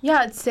 Yeah,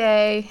 I'd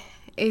say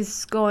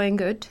it's going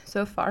good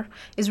so far.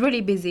 It's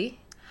really busy.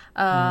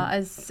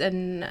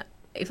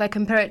 If I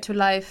compare it to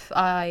life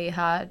I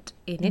had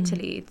in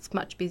Italy, it's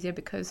much busier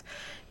because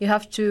you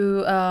have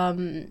to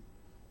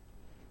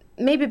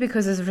maybe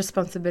because there's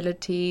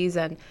responsibilities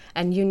and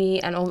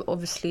uni, and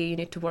obviously you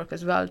need to work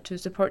as well to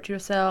support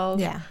yourself.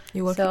 Yeah,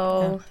 you work.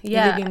 So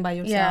you're living by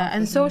yourself. yeah,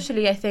 and isn't it?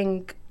 socially, I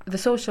think the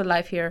social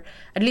life here,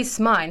 at least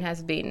mine,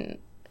 has been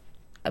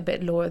a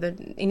bit lower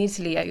than in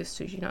Italy. I used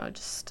to,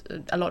 just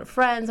a lot of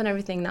friends and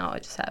everything. Now I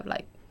just have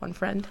like one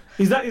friend.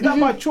 Is that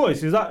by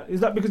choice? Is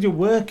that because you're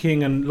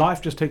working and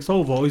life just takes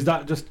over, or is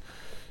that just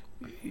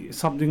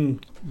something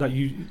that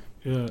you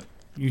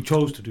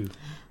chose to do?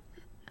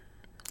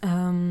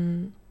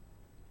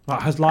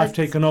 Has life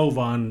taken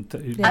over? And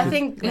I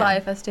think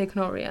life has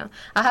taken over. Yeah,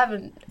 I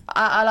haven't.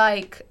 I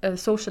like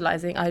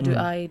socializing.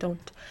 I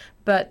don't.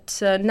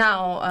 But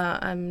now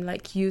I'm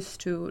like used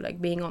to like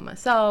being on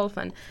myself,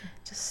 and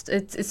just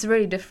it's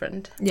really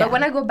different. Yeah. But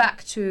when I go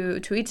back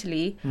to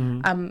Italy,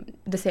 I'm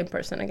the same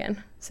person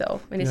again. So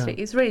in Italy,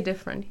 it's really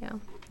different. Yeah.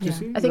 You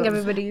see? I think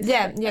everybody's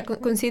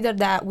Consider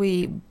that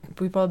we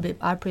probably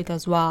are pretty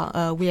as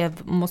well. We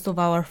have most of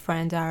our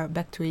friends are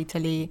back to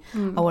Italy.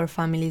 Our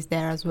family is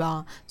there as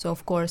well. So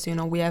of course,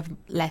 we have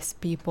less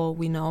people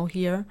we know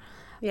here.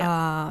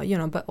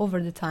 Yeah. But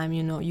over the time,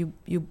 you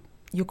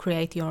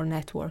create your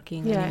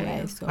networking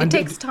anyway. Yeah. So It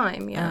takes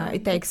time. Yeah.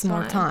 it takes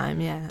more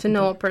time. Yeah. to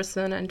know a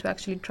person and to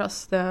actually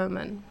trust them,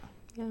 and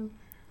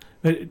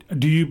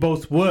Do you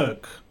both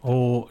work,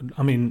 or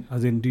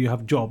as in, do you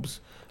have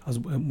jobs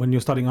when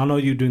you're studying? I know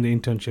you're doing the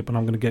internship, and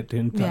I'm going to get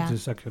into that in a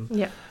second.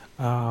 Yeah.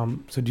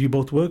 So do you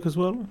both work as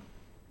well?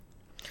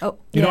 Oh,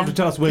 You don't have to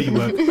tell us where you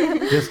work,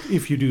 just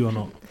if you do or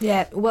not.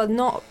 Yeah, well,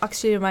 not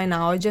actually right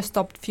now. I just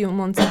stopped a few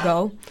months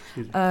ago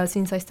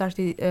since I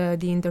started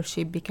the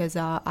internship, because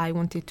I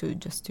wanted to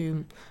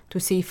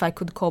see if I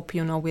could cope,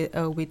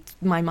 with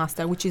my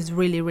master, which is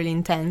really, really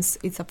intense.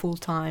 It's a full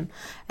time,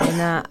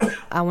 and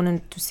I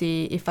wanted to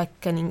see if I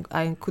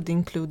could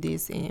include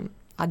this in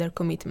other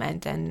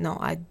commitment, and no,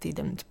 I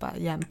didn't. But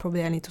yeah,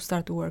 probably I need to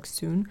start to work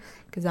soon,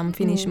 because I'm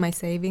finishing my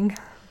saving.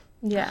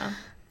 Yeah.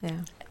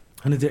 Yeah.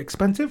 And is it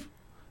expensive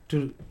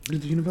to do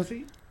the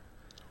university?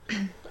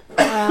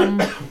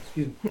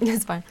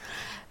 That's fine.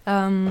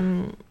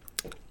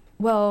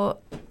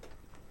 Well,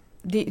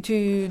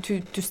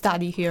 to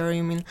study here,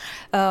 you mean?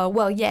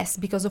 Well, yes,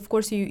 because of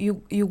course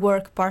you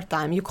work part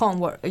time. You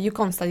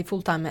can't study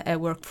full time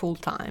and work full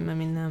time.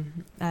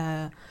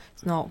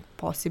 It's not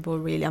possible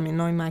really.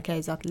 Not in my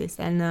case at least.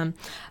 And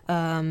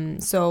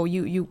so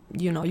you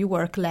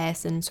work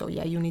less, and so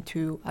you need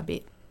to a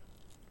bit.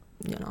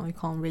 You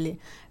can't really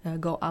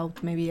go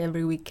out maybe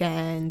every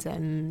weekend,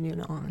 and You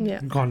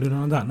can't do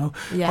none of that, no?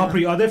 Yeah.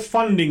 Harpreet, are there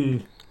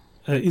funding?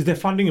 Is there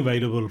funding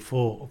available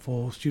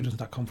for students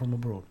that come from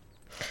abroad?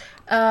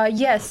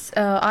 Yes,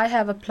 I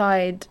have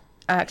applied.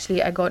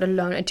 Actually, I got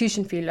a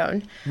tuition fee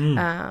loan.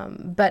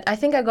 But I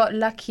think I got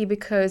lucky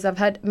because I've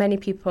had many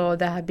people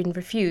that have been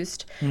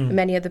refused,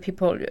 many other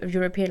people,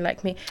 European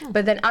like me.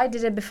 But then I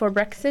did it before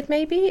Brexit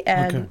maybe,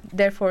 and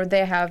therefore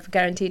they have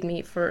guaranteed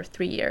me for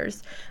 3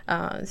 years.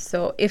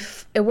 So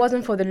if it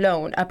wasn't for the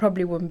loan, I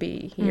probably wouldn't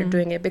be here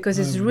doing it, because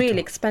it's really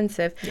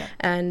expensive. Yeah.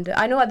 And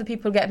I know other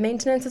people get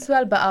maintenance as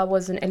well, but I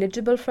wasn't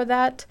eligible for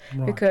that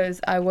because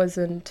I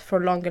wasn't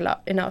for long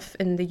enough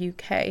in the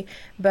UK.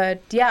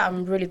 But yeah,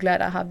 I'm really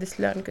glad I have this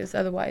loan, because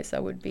otherwise I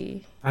would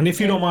be. And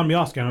if you don't mind me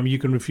asking, you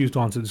can refuse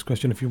to answer this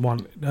question if you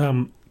want.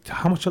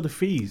 How much are the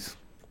fees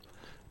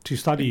to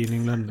study in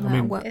England?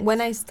 When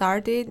I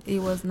started, it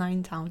was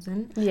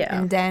 9,000. Yeah.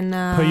 And then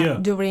per year?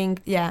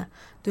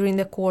 During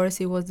the course,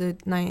 it was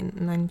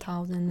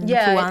 9,200.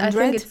 Yeah, I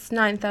think it's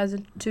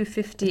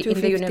 9,250 in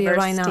the university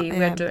right now,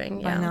 we're doing.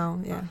 Yeah. Right now,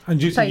 yeah.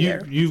 And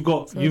you've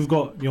got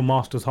your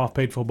master's half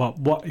paid for, but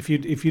what if you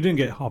didn't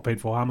get half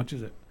paid for? How much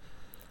is it?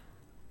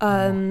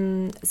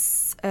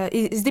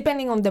 It's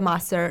depending on the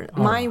master.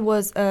 Mine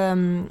was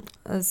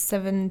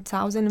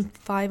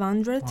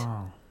 7,500.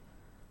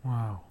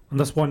 Wow. And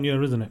that's 1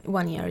 year, isn't it?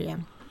 1 year, yeah.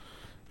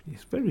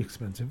 It's very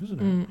expensive,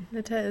 isn't it?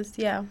 It is,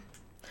 yeah.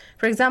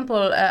 For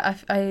example,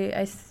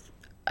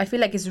 I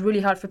feel like it's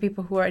really hard for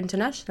people who are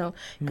international,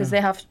 because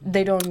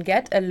they don't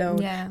get a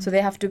loan, so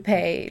they have to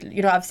pay.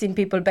 I've seen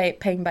people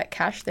paying back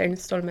cash their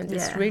installments.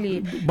 It's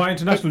really. By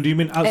international, do you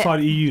mean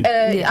outside EU?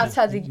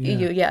 Outside the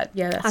EU, yeah,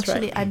 that's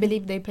Actually, right. I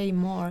believe they pay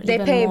more. They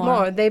pay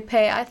more. They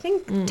pay, I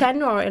think,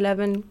 10 or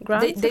 11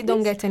 grand. They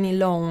don't get any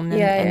loan,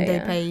 and they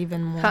pay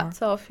even more.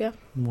 Hats off, yeah.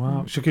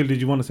 Wow. Shakil, did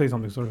you want to say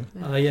something? Sorry.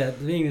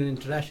 Being an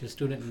international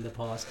student in the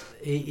past,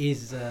 it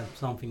is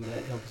something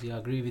that obviously I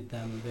agree with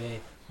them, where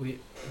we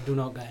do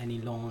not get any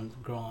loans,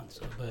 grants,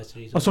 or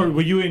bursaries.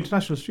 Were you an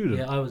international student?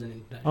 Yeah, I was an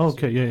international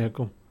okay, student.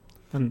 Cool.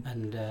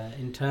 And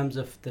in terms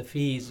of the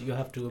fees, you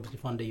have to obviously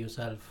fund it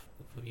yourself.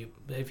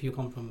 If you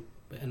come from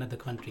another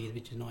country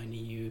which is not in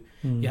EU,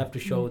 you have to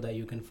show that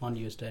you can fund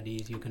your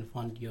studies, you can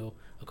fund your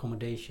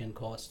accommodation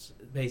costs.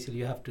 Basically,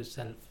 you have to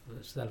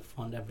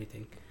self-fund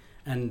everything.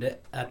 And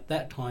at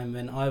that time,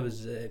 when I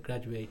was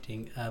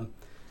graduating,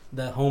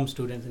 the home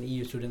students and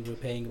EU students were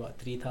paying about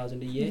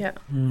 3,000 a year,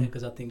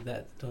 because I think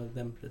that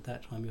them at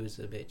that time it was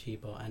a bit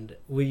cheaper, and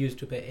we used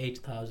to pay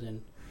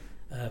 8,000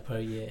 per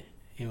year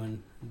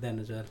even then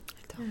as well.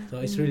 So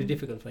it's really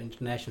difficult for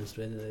international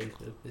students,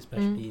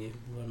 especially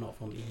who are not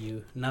from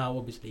EU. Now,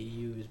 obviously,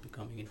 EU is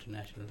becoming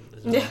international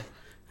as well,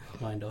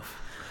 kind of.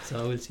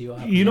 So we'll see what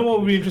happens. You know what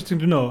would be interesting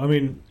to know? I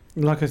mean,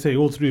 like I say,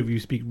 all three of you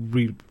speak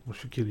real. Well,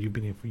 Shakil, you've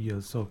been here for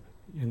years, so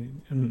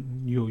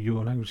and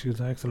your language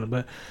skills are excellent.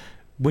 But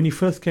when you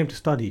first came to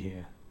study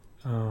here,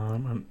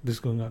 and this is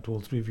going out to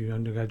all three of you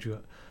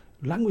undergraduate,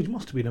 language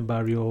must have been a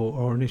barrier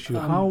or an issue.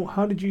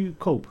 How did you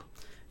cope?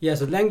 Yeah,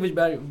 so language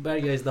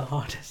barrier is the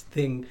hardest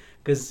thing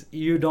because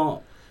you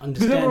don't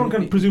understand. Because everyone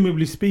can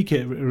presumably speak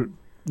it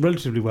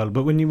relatively well,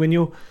 but when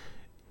you're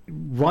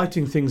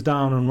writing things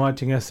down and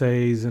writing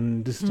essays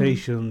and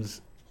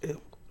dissertations, it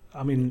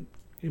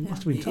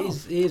must have been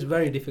tough. It is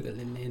very difficult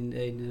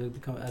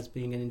as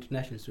being an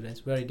international student.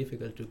 It's very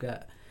difficult to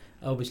get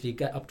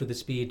up to the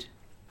speed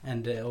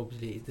and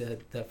obviously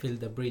fill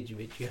the bridge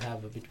which you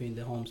have between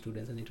the home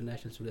students and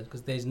international students,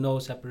 because there's no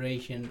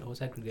separation or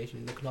segregation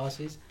in the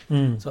classes.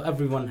 So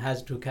everyone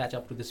has to catch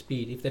up to the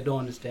speed. If they don't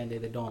understand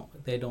it,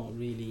 they don't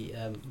really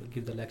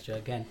give the lecture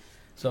again.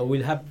 So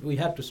we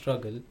had to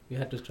struggle.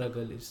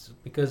 It's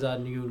because I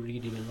knew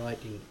reading and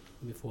writing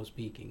before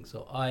speaking.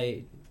 So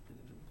I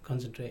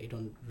concentrated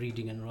on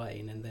reading and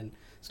writing, and then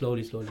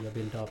slowly I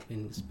built up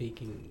in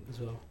speaking as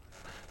well.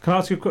 Can I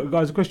ask you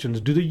guys a question?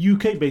 Do the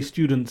UK-based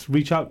students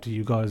reach out to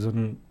you guys,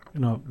 and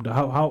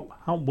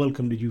how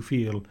welcome did you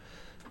feel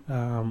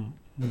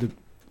with the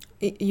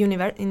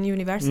in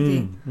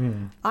university?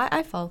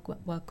 I felt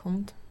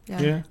welcomed.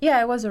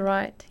 Yeah, it was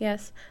alright.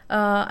 Yes,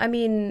 I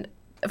mean,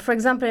 for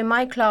example, in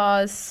my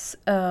class,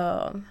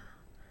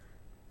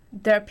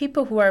 there are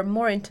people who are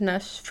more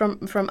international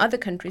from other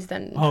countries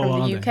than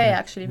from the UK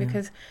actually,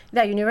 because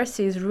the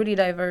university is really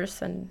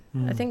diverse, and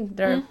I think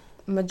there are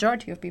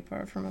majority of people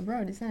are from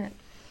abroad, isn't it?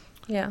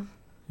 Yeah.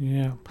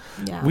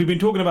 We've been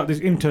talking about this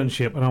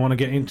internship, and I want to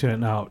get into it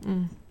now.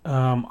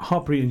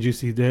 Harpreet and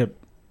Juicy,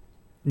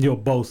 you're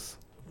both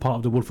part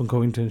of the Wolf &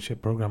 Co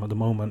internship program at the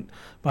moment,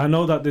 but I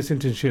know that this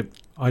internship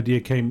idea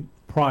came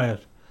prior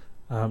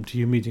to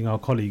you meeting our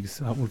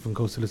colleagues at Wolf &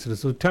 Co Solicitors.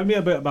 So tell me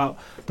a bit about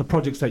the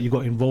projects that you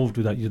got involved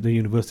with at the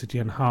university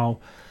and how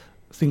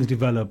things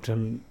developed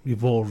and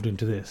evolved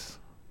into this.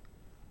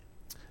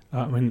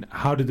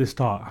 How did this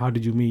start? How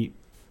did you meet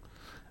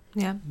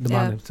the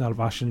man himself,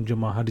 Ash and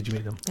Juma? How did you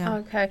meet them?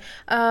 Okay.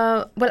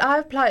 Well, I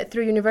applied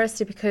through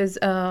university because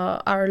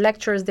our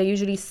lecturers, they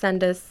usually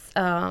send us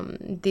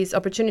these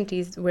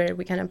opportunities where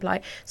we can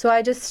apply. So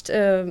I just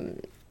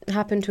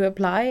happened to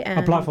apply. And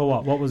apply for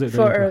what? What was it?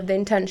 For the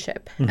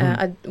internship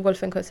at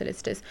Wolf & Co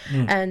Solicitors.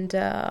 And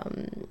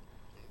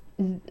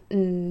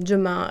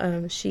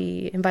Juma,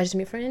 she invited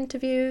me for an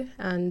interview,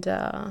 and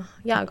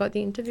I got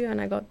the interview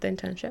and I got the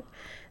internship.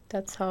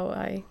 That's how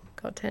I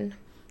got in.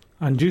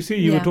 And Juicy,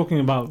 you were talking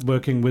about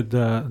working with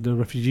the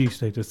refugee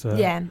status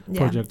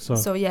project.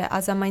 So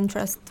as my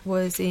interest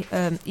was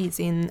is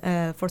in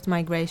forced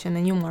migration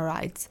and human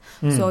rights.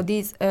 So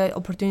this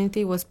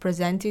opportunity was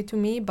presented to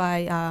me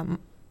by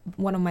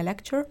one of my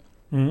lecturers.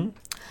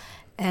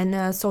 And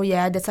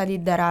I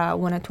decided that I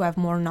wanted to have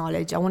more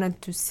knowledge. I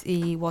wanted to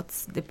see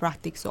what's the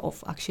practice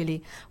of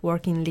actually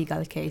working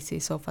legal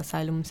cases of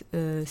asylum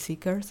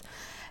seekers.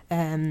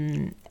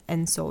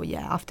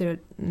 After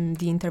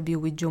the interview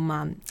with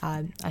Juma,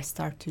 I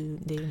start to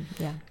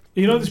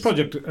this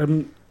project,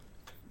 and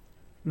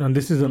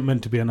this isn't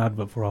meant to be an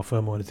advert for our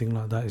firm or anything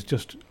like that. It's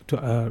just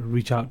to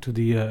reach out to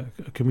the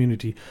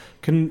community.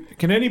 Can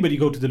anybody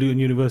go to the Luton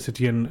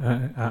University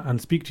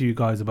and speak to you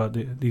guys about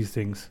these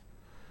things,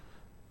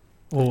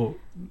 or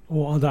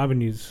other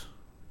avenues?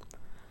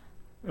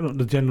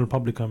 The general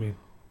public, I mean.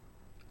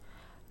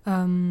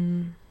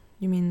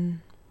 You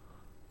mean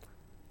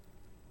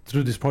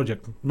through this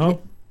project?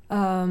 No.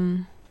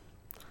 I'm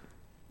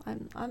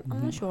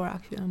not sure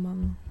actually.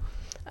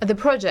 The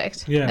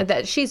project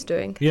that she's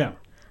doing. Yeah.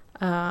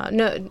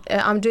 No,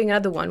 I'm doing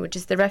another one, which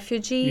is the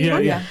refugee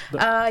one.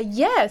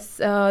 Yes,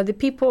 the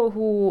people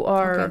who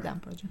are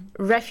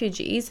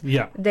refugees,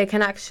 they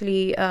can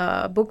actually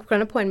book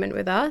an appointment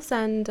with us,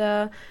 and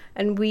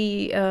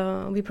we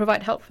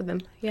provide help for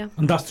them. Yeah.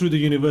 And that's through the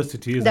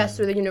university, isn't it? That's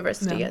through the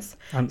university, yes.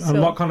 And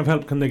what kind of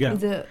help can they get?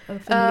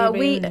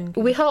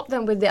 We help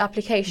them with the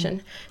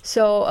application.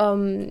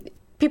 So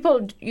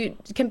people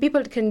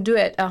can do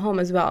it at home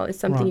as well. It's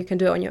something you can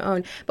do on your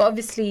own. But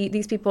obviously,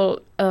 these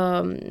people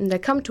they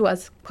come to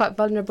us quite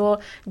vulnerable.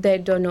 They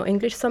don't know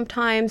English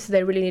sometimes.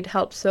 They really need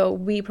help. So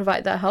we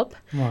provide that help.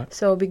 Right.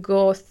 So we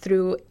go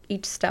through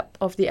each step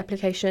of the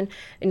application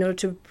in order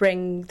to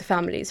bring the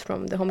families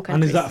from the home countries.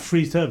 And is that a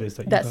free service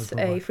that you guys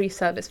provide? That's a free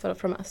service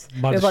from us.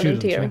 By We're the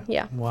volunteering.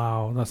 Students,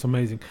 Wow, that's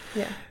amazing.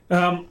 Yeah.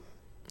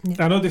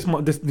 I know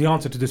the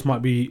answer to this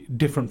might be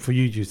different for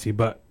you, Juicy,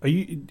 but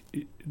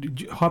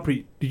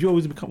Harpreet, did you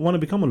always want to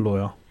become a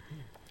lawyer?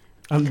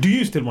 And do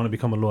you still want to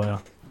become a lawyer?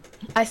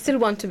 I still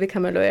want to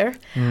become a lawyer.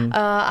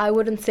 I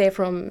wouldn't say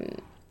from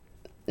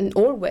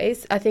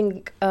always. I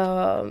think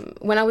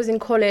when I was in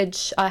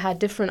college, I had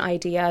different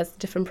ideas,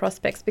 different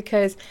prospects,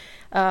 because,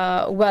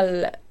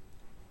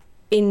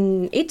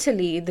 in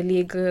Italy, the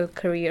legal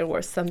career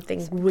was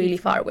something really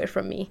far away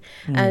from me.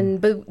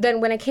 But then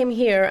when I came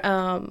here,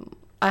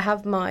 I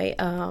have my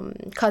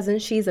cousin.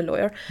 She's a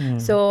lawyer,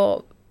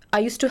 so I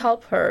used to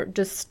help her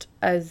just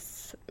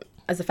as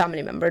a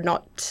family member,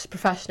 not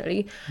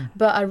professionally.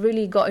 But I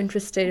really got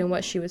interested in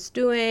what she was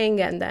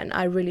doing, and then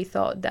I really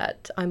thought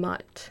that I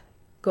might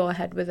go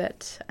ahead with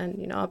it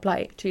and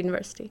apply to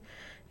university.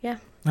 Yeah.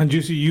 And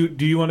Juicy,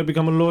 do you want to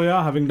become a lawyer,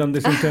 having done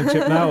this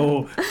internship now,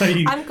 or are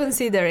you... I'm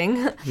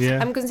considering. Yeah.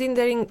 I'm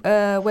considering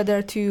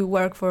whether to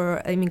work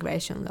for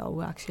immigration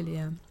law. Actually,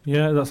 yeah.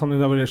 Yeah, that's something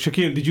that we...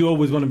 Shakil, did you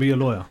always want to be a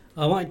lawyer?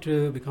 I wanted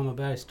to become a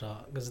barrister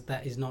because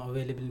that is not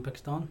available in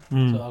Pakistan,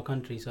 so our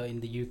country. So in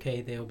the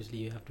UK, they obviously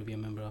you have to be a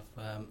member of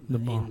the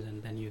INS,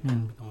 and then you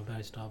can become a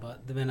barrister. But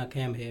when I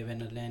came here,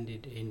 when I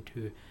landed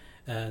into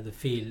the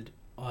field,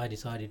 I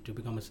decided to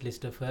become a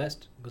solicitor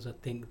first because I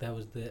think that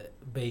was the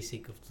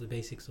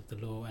basics of the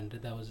law, and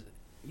that was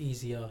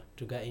easier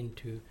to get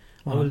into.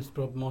 I will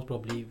most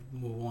probably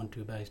move on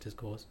to barrister's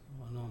course.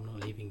 I know I'm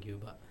not leaving you,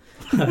 but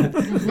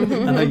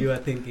I know you are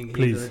thinking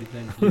he's already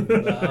planning to leave me,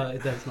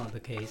 but that's not the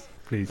case.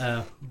 Please.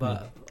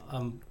 But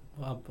I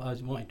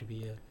was wanting to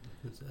be a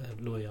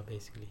lawyer,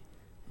 basically.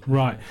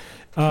 Right.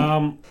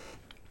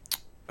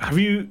 Have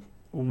you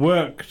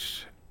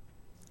worked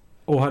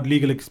or had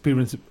legal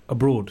experience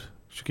abroad,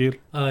 Shakil?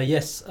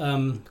 Yes.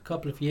 A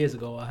couple of years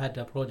ago, I had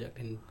a project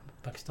in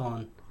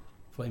Pakistan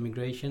for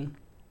immigration.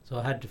 So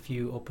I had a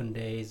few open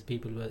days.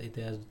 People were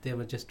there. They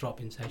were just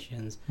drop-in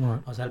sessions. Right.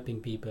 I was helping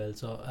people.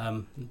 So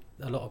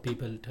a lot of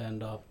people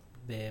turned up.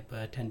 They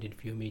attended a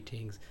few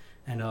meetings,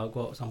 and I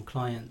got some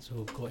clients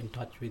who got in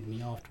touch with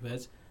me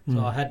afterwards.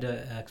 So I had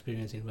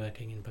experience in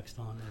working in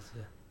Pakistan as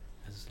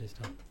a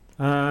solicitor.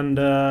 And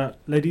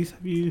ladies,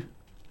 have you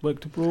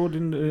worked abroad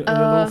in a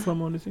law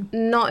firm or anything?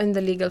 Not in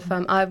the legal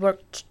firm. I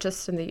worked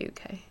just in the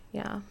UK.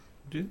 Yeah.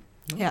 Do you?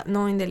 No? Yeah,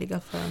 not in the legal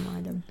firm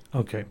either.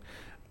 Okay.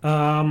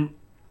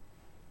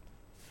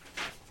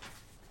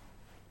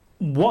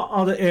 What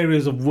other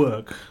areas of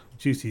work,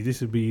 Juicy, this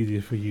would be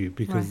easier for you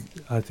because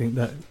I think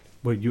that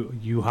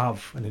you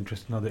have an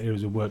interest in other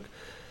areas of work.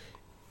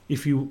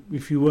 If you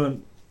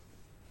weren't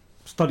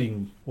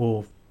studying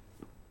or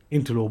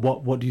into law,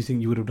 what do you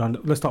think you would have done?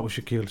 Let's start with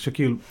Shakil.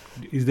 Shakil,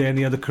 is there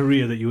any other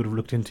career that you would have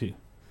looked into?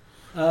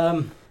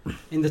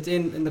 In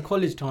the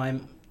college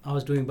time, I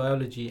was doing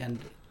biology and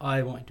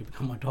I wanted to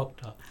become a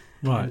doctor.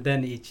 Right. And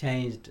then it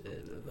changed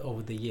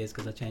over the years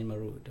because I changed my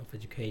route of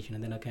education,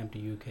 and then I came to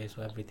UK,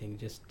 so everything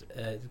just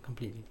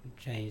completely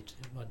changed.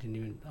 I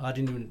didn't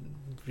even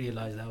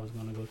realize that I was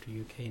going to go to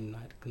UK in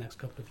the next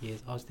couple of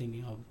years. I was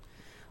thinking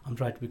I'm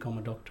trying to become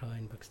a doctor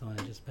in Pakistan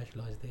and just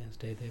specialize there and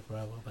stay there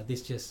forever. But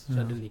this just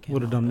suddenly came.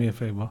 Would have done me a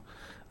favour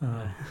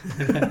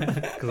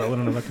because I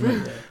wouldn't have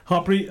recommended it.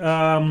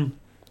 Harpreet,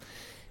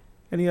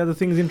 any other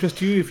things interest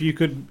you? If you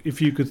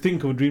could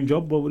think of a dream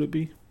job, what would it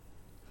be?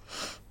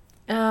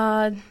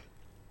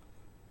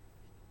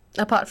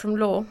 Apart from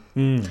law,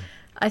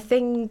 I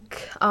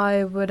think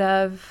I would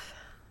have...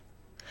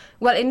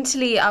 Well, in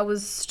Italy, I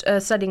was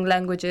studying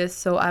languages,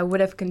 so I would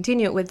have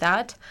continued with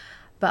that.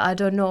 But I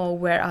don't know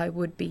where I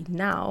would be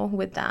now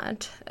with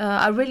that.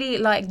 I really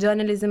like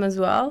journalism as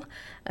well.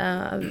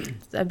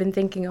 I've been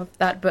thinking of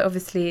that, but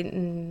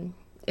obviously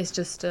it's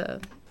just...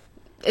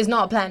 it's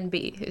not a plan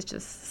B. It's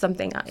just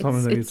something...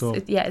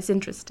 it's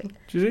interesting.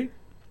 Juicy?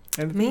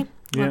 Me?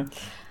 Yeah.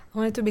 I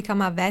wanted to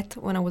become a vet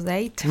when I was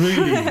 8.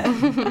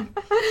 Really?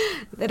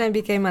 Then I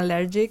became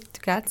allergic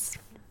to cats.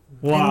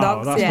 Wow, and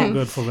dogs, that's not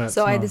good for vets.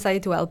 So I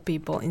decided to help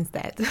people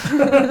instead.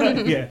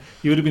 Yeah,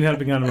 you would have been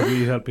helping animals, but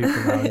you help people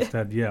now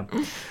instead, yeah.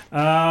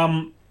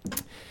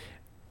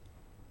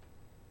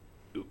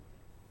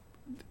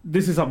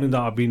 This is something that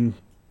I've been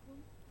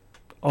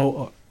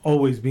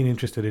always been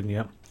interested in,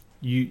 yeah.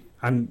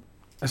 And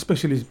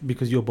especially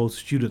because you're both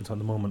students at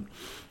the moment.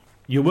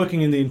 You're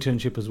working in the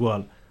internship as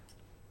well.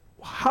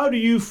 How do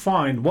you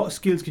find, what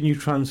skills can you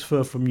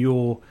transfer from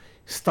your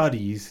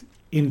studies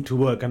into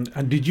work?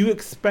 And did you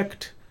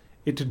expect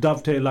it to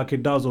dovetail like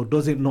it does, or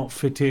does it not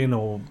fit in,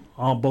 or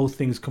are both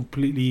things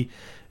completely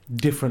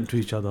different to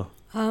each other?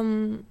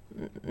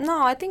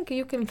 No, I think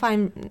you can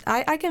find...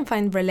 I can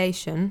find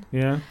relation.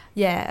 Yeah?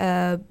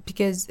 Yeah,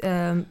 because,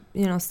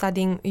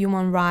 studying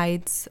human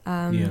rights,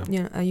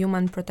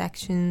 human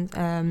protection,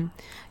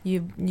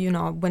 you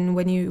know,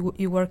 when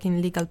you work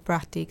in legal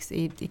practice,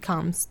 it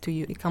comes to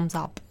you, it comes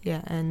up.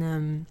 Yeah,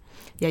 and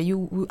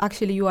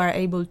you are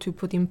able to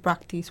put in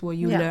practice what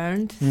you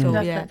learned. So,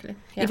 definitely.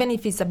 Yeah. Even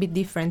if it's a bit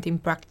different in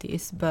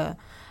practice, but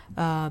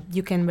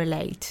you can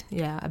relate,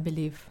 I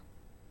believe.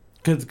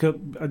 Because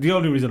the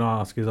only reason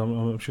I ask is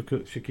I'm sure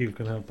Shakil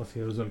can help us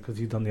here as well because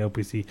he's done the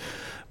LPC.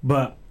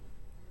 But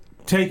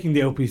taking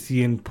the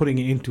LPC and putting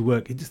it into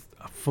work,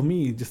 for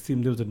me, it just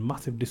seemed there was a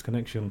massive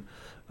disconnection.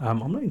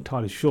 I'm not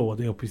entirely sure what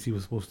the LPC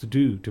was supposed to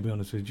do, to be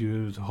honest with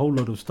you. It was a whole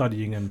lot of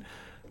studying and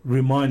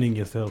reminding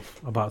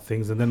yourself about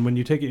things. And then when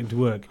you take it into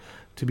work,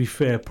 to be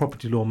fair,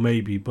 property law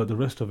maybe, but the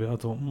rest of it, I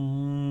thought,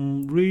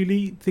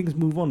 really? Things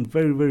move on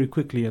very, very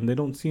quickly and they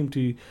don't seem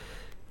to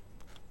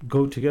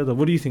go together.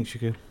 What do you think,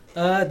 Shakil?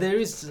 There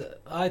is,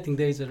 I think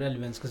there is a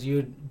relevance because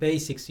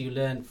basics you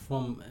learn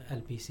from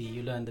LPC.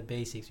 You learn the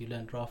basics. You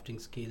learn drafting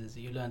skills.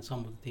 You learn some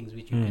of the things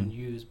which you can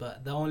use.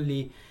 But the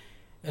only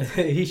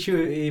issue,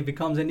 it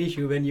becomes an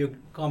issue when you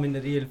come in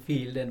the real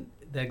field and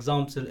the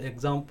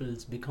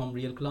examples become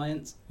real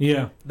clients.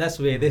 Yeah, that's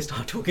where they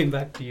start talking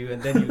back to you,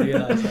 and then you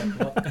realize like,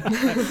 what?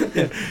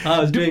 I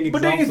was doing examples.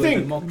 But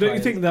don't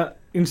you think that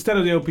instead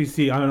of the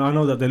LPC, I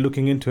know that they're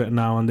looking into it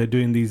now and they're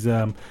doing these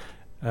super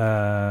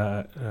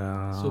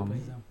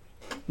exam.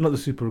 Not the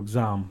super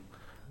exam.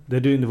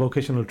 They're doing the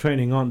vocational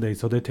training, aren't they?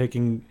 So they're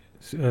taking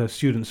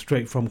students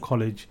straight from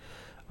college,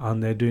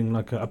 and they're doing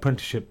like an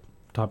apprenticeship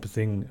type of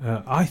thing.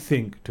 I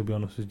think, to be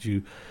honest with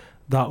you,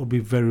 that would be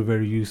very,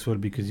 very useful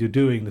because you're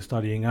doing the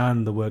studying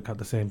and the work at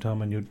the same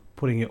time, and you're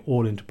putting it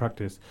all into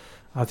practice.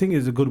 I think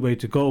it's a good way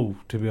to go,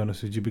 to be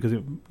honest with you, because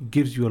it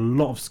gives you a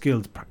lot of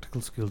skills,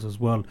 practical skills as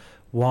well,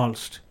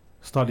 whilst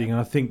studying. And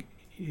I think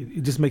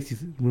it just makes you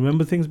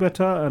remember things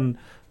better and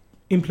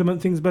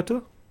implement things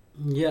better.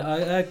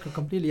 Yeah, I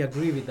completely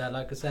agree with that.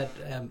 Like I said,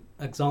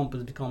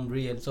 examples become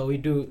real. So we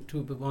do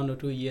 1 or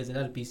 2 years in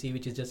LPC,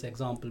 which is just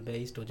example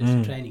based or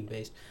just training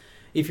based.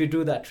 If you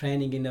do that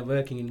training in a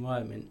working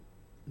environment,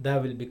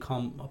 that will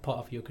become a part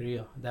of your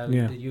career.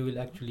 You will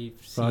actually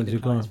see the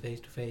clients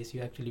face to face.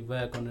 You actually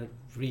work on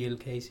real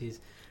cases,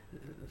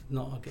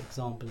 not like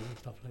examples and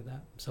stuff like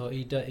that. So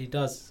it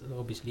does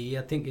obviously.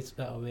 I think it's a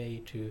better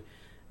way to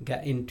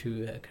get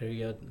into a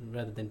career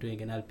rather than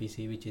doing an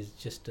LPC, which is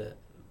just a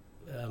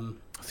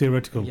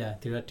theoretical. Yeah,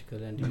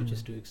 theoretical, and you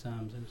just do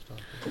exams and stuff.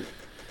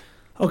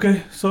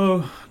 Okay,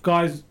 so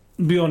guys,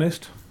 be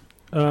honest.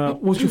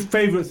 What's your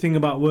favourite thing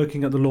about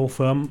working at the law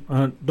firm?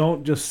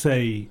 Don't just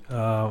say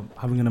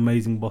having an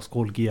amazing boss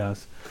called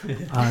Giaz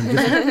and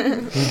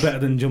just he's better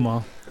than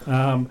Juma,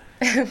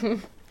 because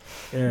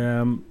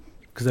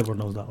everyone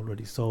knows that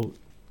already. So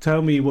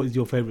tell me, what is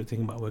your favourite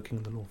thing about working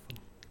at the law firm?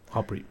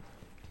 Harpreet.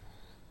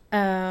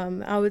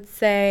 I would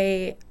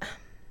say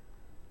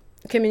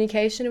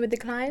communication with the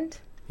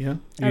client. Yeah,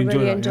 I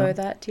really enjoy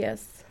that.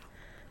 Yes,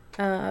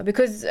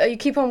 because you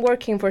keep on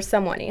working for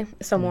someone,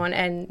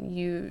 and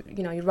you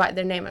write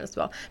their name as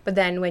well. But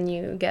then when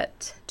you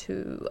get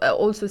to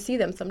also see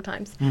them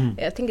sometimes,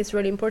 I think it's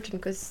really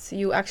important because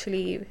you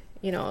actually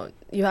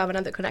you have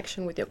another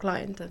connection with your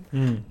client,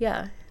 and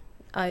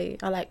I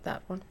like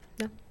that one.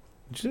 Yeah.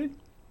 Did you say?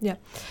 Yeah.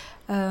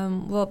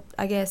 Well,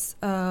 I guess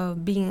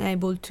being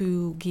able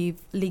to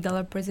give legal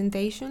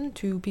representation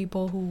to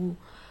people who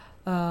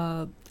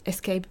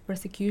escape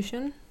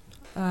persecution.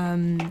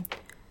 I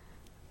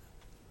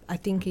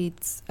think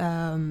it's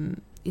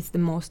the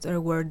most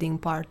rewarding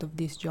part of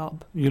this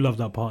job. You love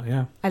that part,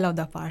 yeah? I love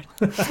that part.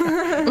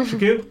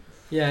 Shakil?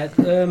 Yeah,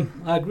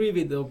 I agree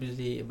with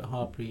obviously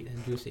Harpreet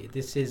and Juicy.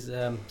 This is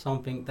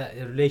something that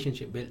a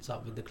relationship builds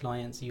up with the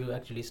clients. You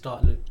actually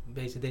start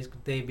basically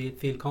they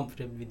feel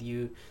comfortable with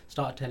you,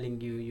 start telling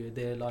you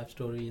their life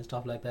story and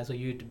stuff like that. So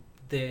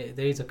there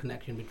is a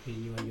connection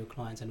between you and your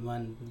clients, and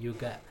when you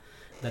get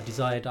the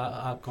desired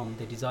outcome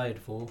they desired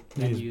for,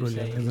 when you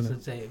say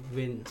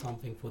win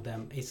something for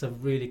them, it's a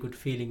really good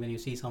feeling when you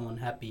see someone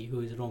happy who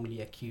is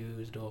wrongly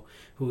accused or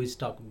who is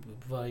stuck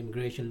by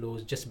immigration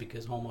laws just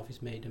because Home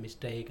Office made a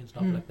mistake and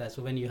stuff like that.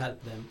 So when you help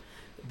them,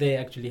 they're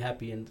actually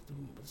happy, and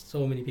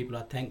so many people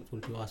are thankful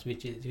to us,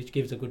 which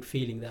gives a good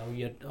feeling that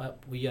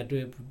we are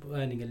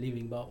earning a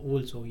living, but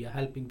also we are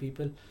helping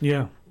people.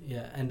 Yeah,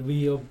 and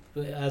we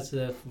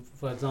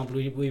for example,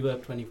 we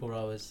work 24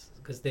 hours.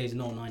 Because there is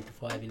no 9 to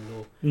 5 in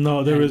law.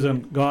 No, there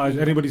isn't, guys.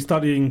 Anybody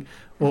studying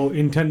or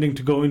intending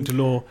to go into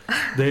law,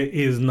 there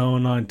is no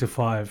 9 to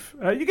 5.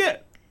 You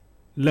get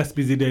less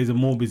busy days and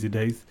more busy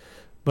days,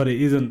 but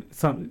it isn't.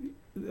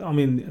 I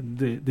mean,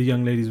 the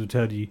young ladies will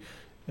tell you,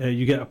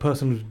 you get a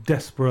person who's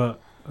desperate.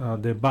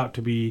 They're about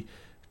to be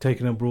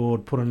taken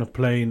abroad, put on a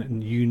plane,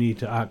 and you need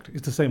to act.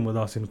 It's the same with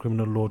us in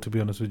criminal law, to be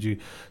honest with you.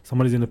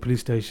 Somebody's in a police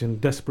station,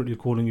 desperately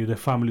calling you. Their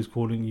family's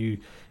calling you.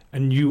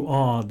 And you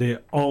are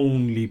their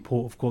only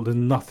port of call. There's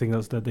nothing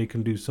else that they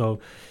can do. So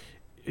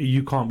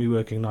you can't be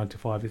working 9 to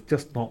 5. It's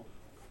just not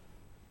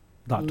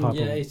that type of work.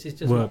 Yeah, it's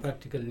just not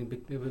practical.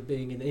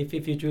 If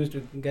you choose to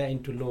get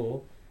into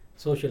law,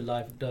 social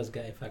life does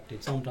get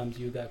affected. Sometimes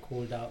you get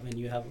called out when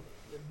you have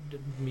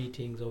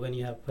meetings or when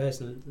you have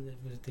personal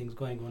things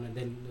going on, and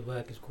then the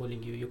work is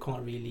calling you. You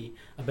can't really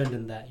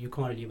abandon that. You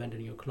can't really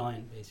abandon your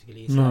client,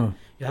 basically. So no.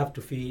 You have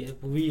to feel.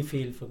 We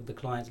feel for the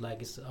clients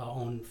like it's our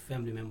own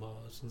family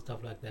members and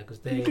stuff like that, because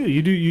they.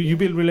 You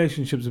build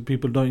relationships with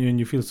people, don't you? And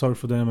you feel sorry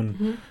for them,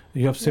 and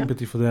you have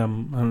sympathy for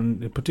them,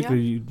 and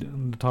particularly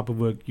the type of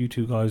work you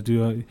two guys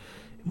do. It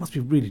must be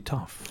really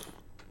tough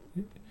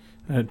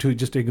to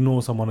just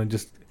ignore someone and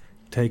just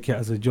take it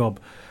as a job.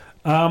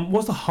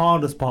 What's the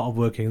hardest part of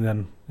working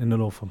then in the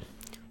law firm?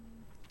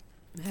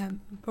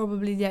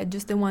 Probably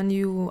just the one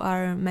you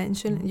are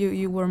mentioned.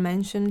 You were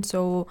mentioned.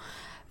 So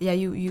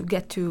you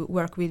get to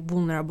work with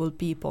vulnerable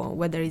people,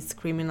 whether it's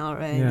criminal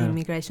or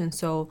immigration.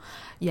 So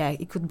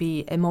it could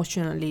be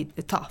emotionally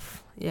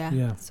tough.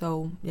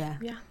 So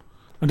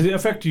And does it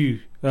affect you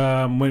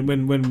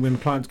when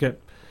clients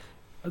get?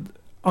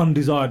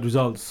 undesired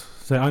results?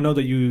 Say, I know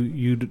that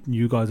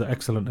you guys are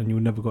excellent and you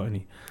never got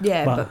any.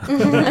 Yeah,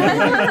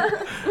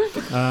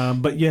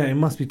 But yeah, it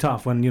must be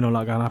tough when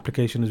like an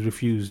application is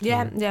refused.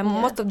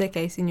 Most of the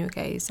cases in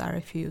UKs are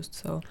refused.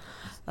 So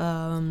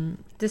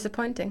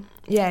disappointing.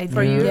 Yeah,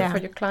 for you, for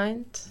your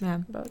client. Yeah,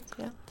 both.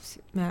 To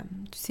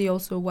see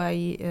also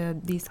why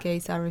these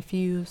cases are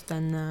refused,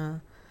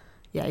 and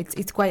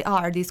it's quite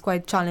hard. It's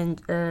quite challenging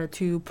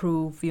to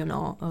prove,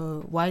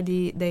 why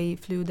they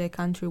flew their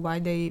country, why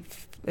they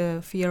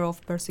fear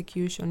of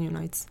persecution.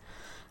 It's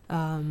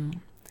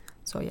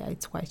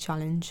it's quite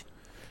challenging.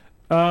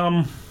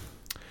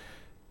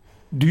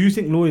 Do you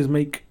think lawyers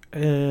make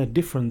a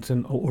difference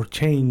or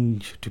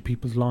change to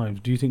people's lives?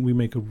 Do you think we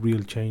make a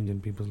real change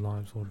in people's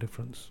lives or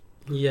difference?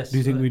 Yes. Do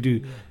you think we do?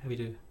 Yeah, we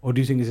do. Or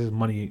do you think this is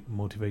money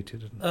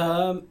motivated?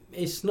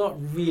 It's not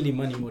really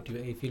money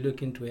motivated. If you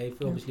look into it,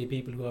 obviously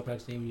people who are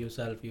practicing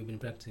yourself, you've been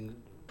practicing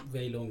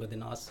way longer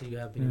than us. So you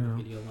have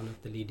been you're one of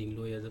the leading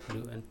lawyers of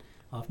Luton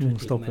after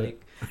Stop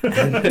Malik.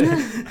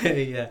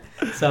 Yeah.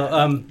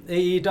 So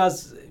it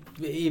does.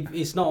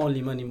 It's not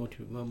only money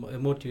motive.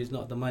 Motive is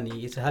not the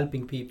money. It's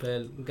helping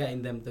people,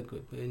 getting them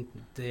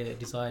the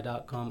desired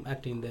outcome,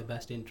 acting in their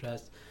best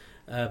interest.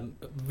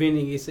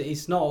 Winning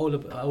it's not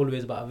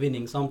always about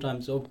winning.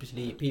 Sometimes,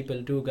 obviously,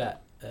 people do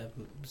get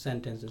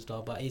sentenced and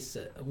stuff, but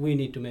we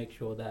need to make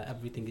sure that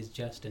everything is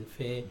just and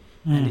fair,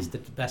 and it's the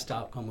best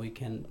outcome we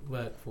can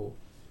work for.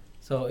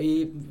 So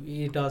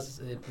it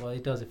does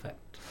affect.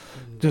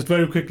 Just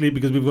very quickly,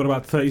 because we've got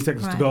about 30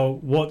 seconds to go,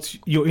 what's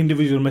your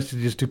individual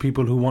messages to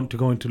people who want to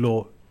go into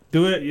law?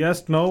 Do it,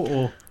 yes, no,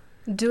 or?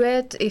 Do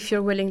it if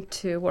you're willing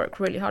to work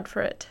really hard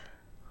for it.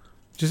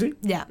 Do you see?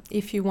 Yeah,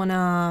 if you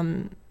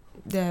wanna,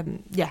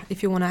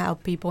 if you wanna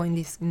help people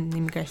in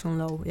immigration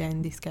law,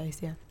 in this case,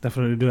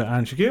 definitely do it.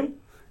 And Shakim?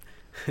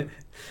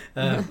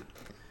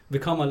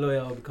 Become a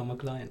lawyer or become a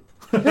client.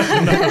 No.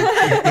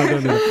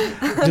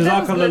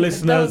 Jazakallah,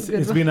 listeners.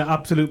 It's been an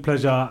absolute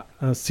pleasure.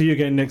 See you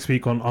again next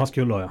week on Ask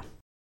Your Lawyer.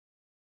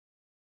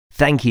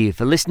 Thank you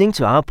for listening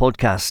to our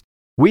podcast.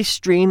 We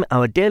stream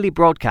our daily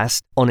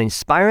broadcast on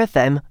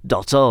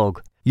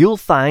inspirefm.org. You'll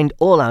find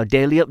all our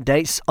daily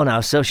updates on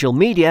our social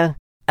media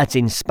at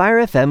Inspire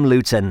FM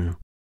Luton.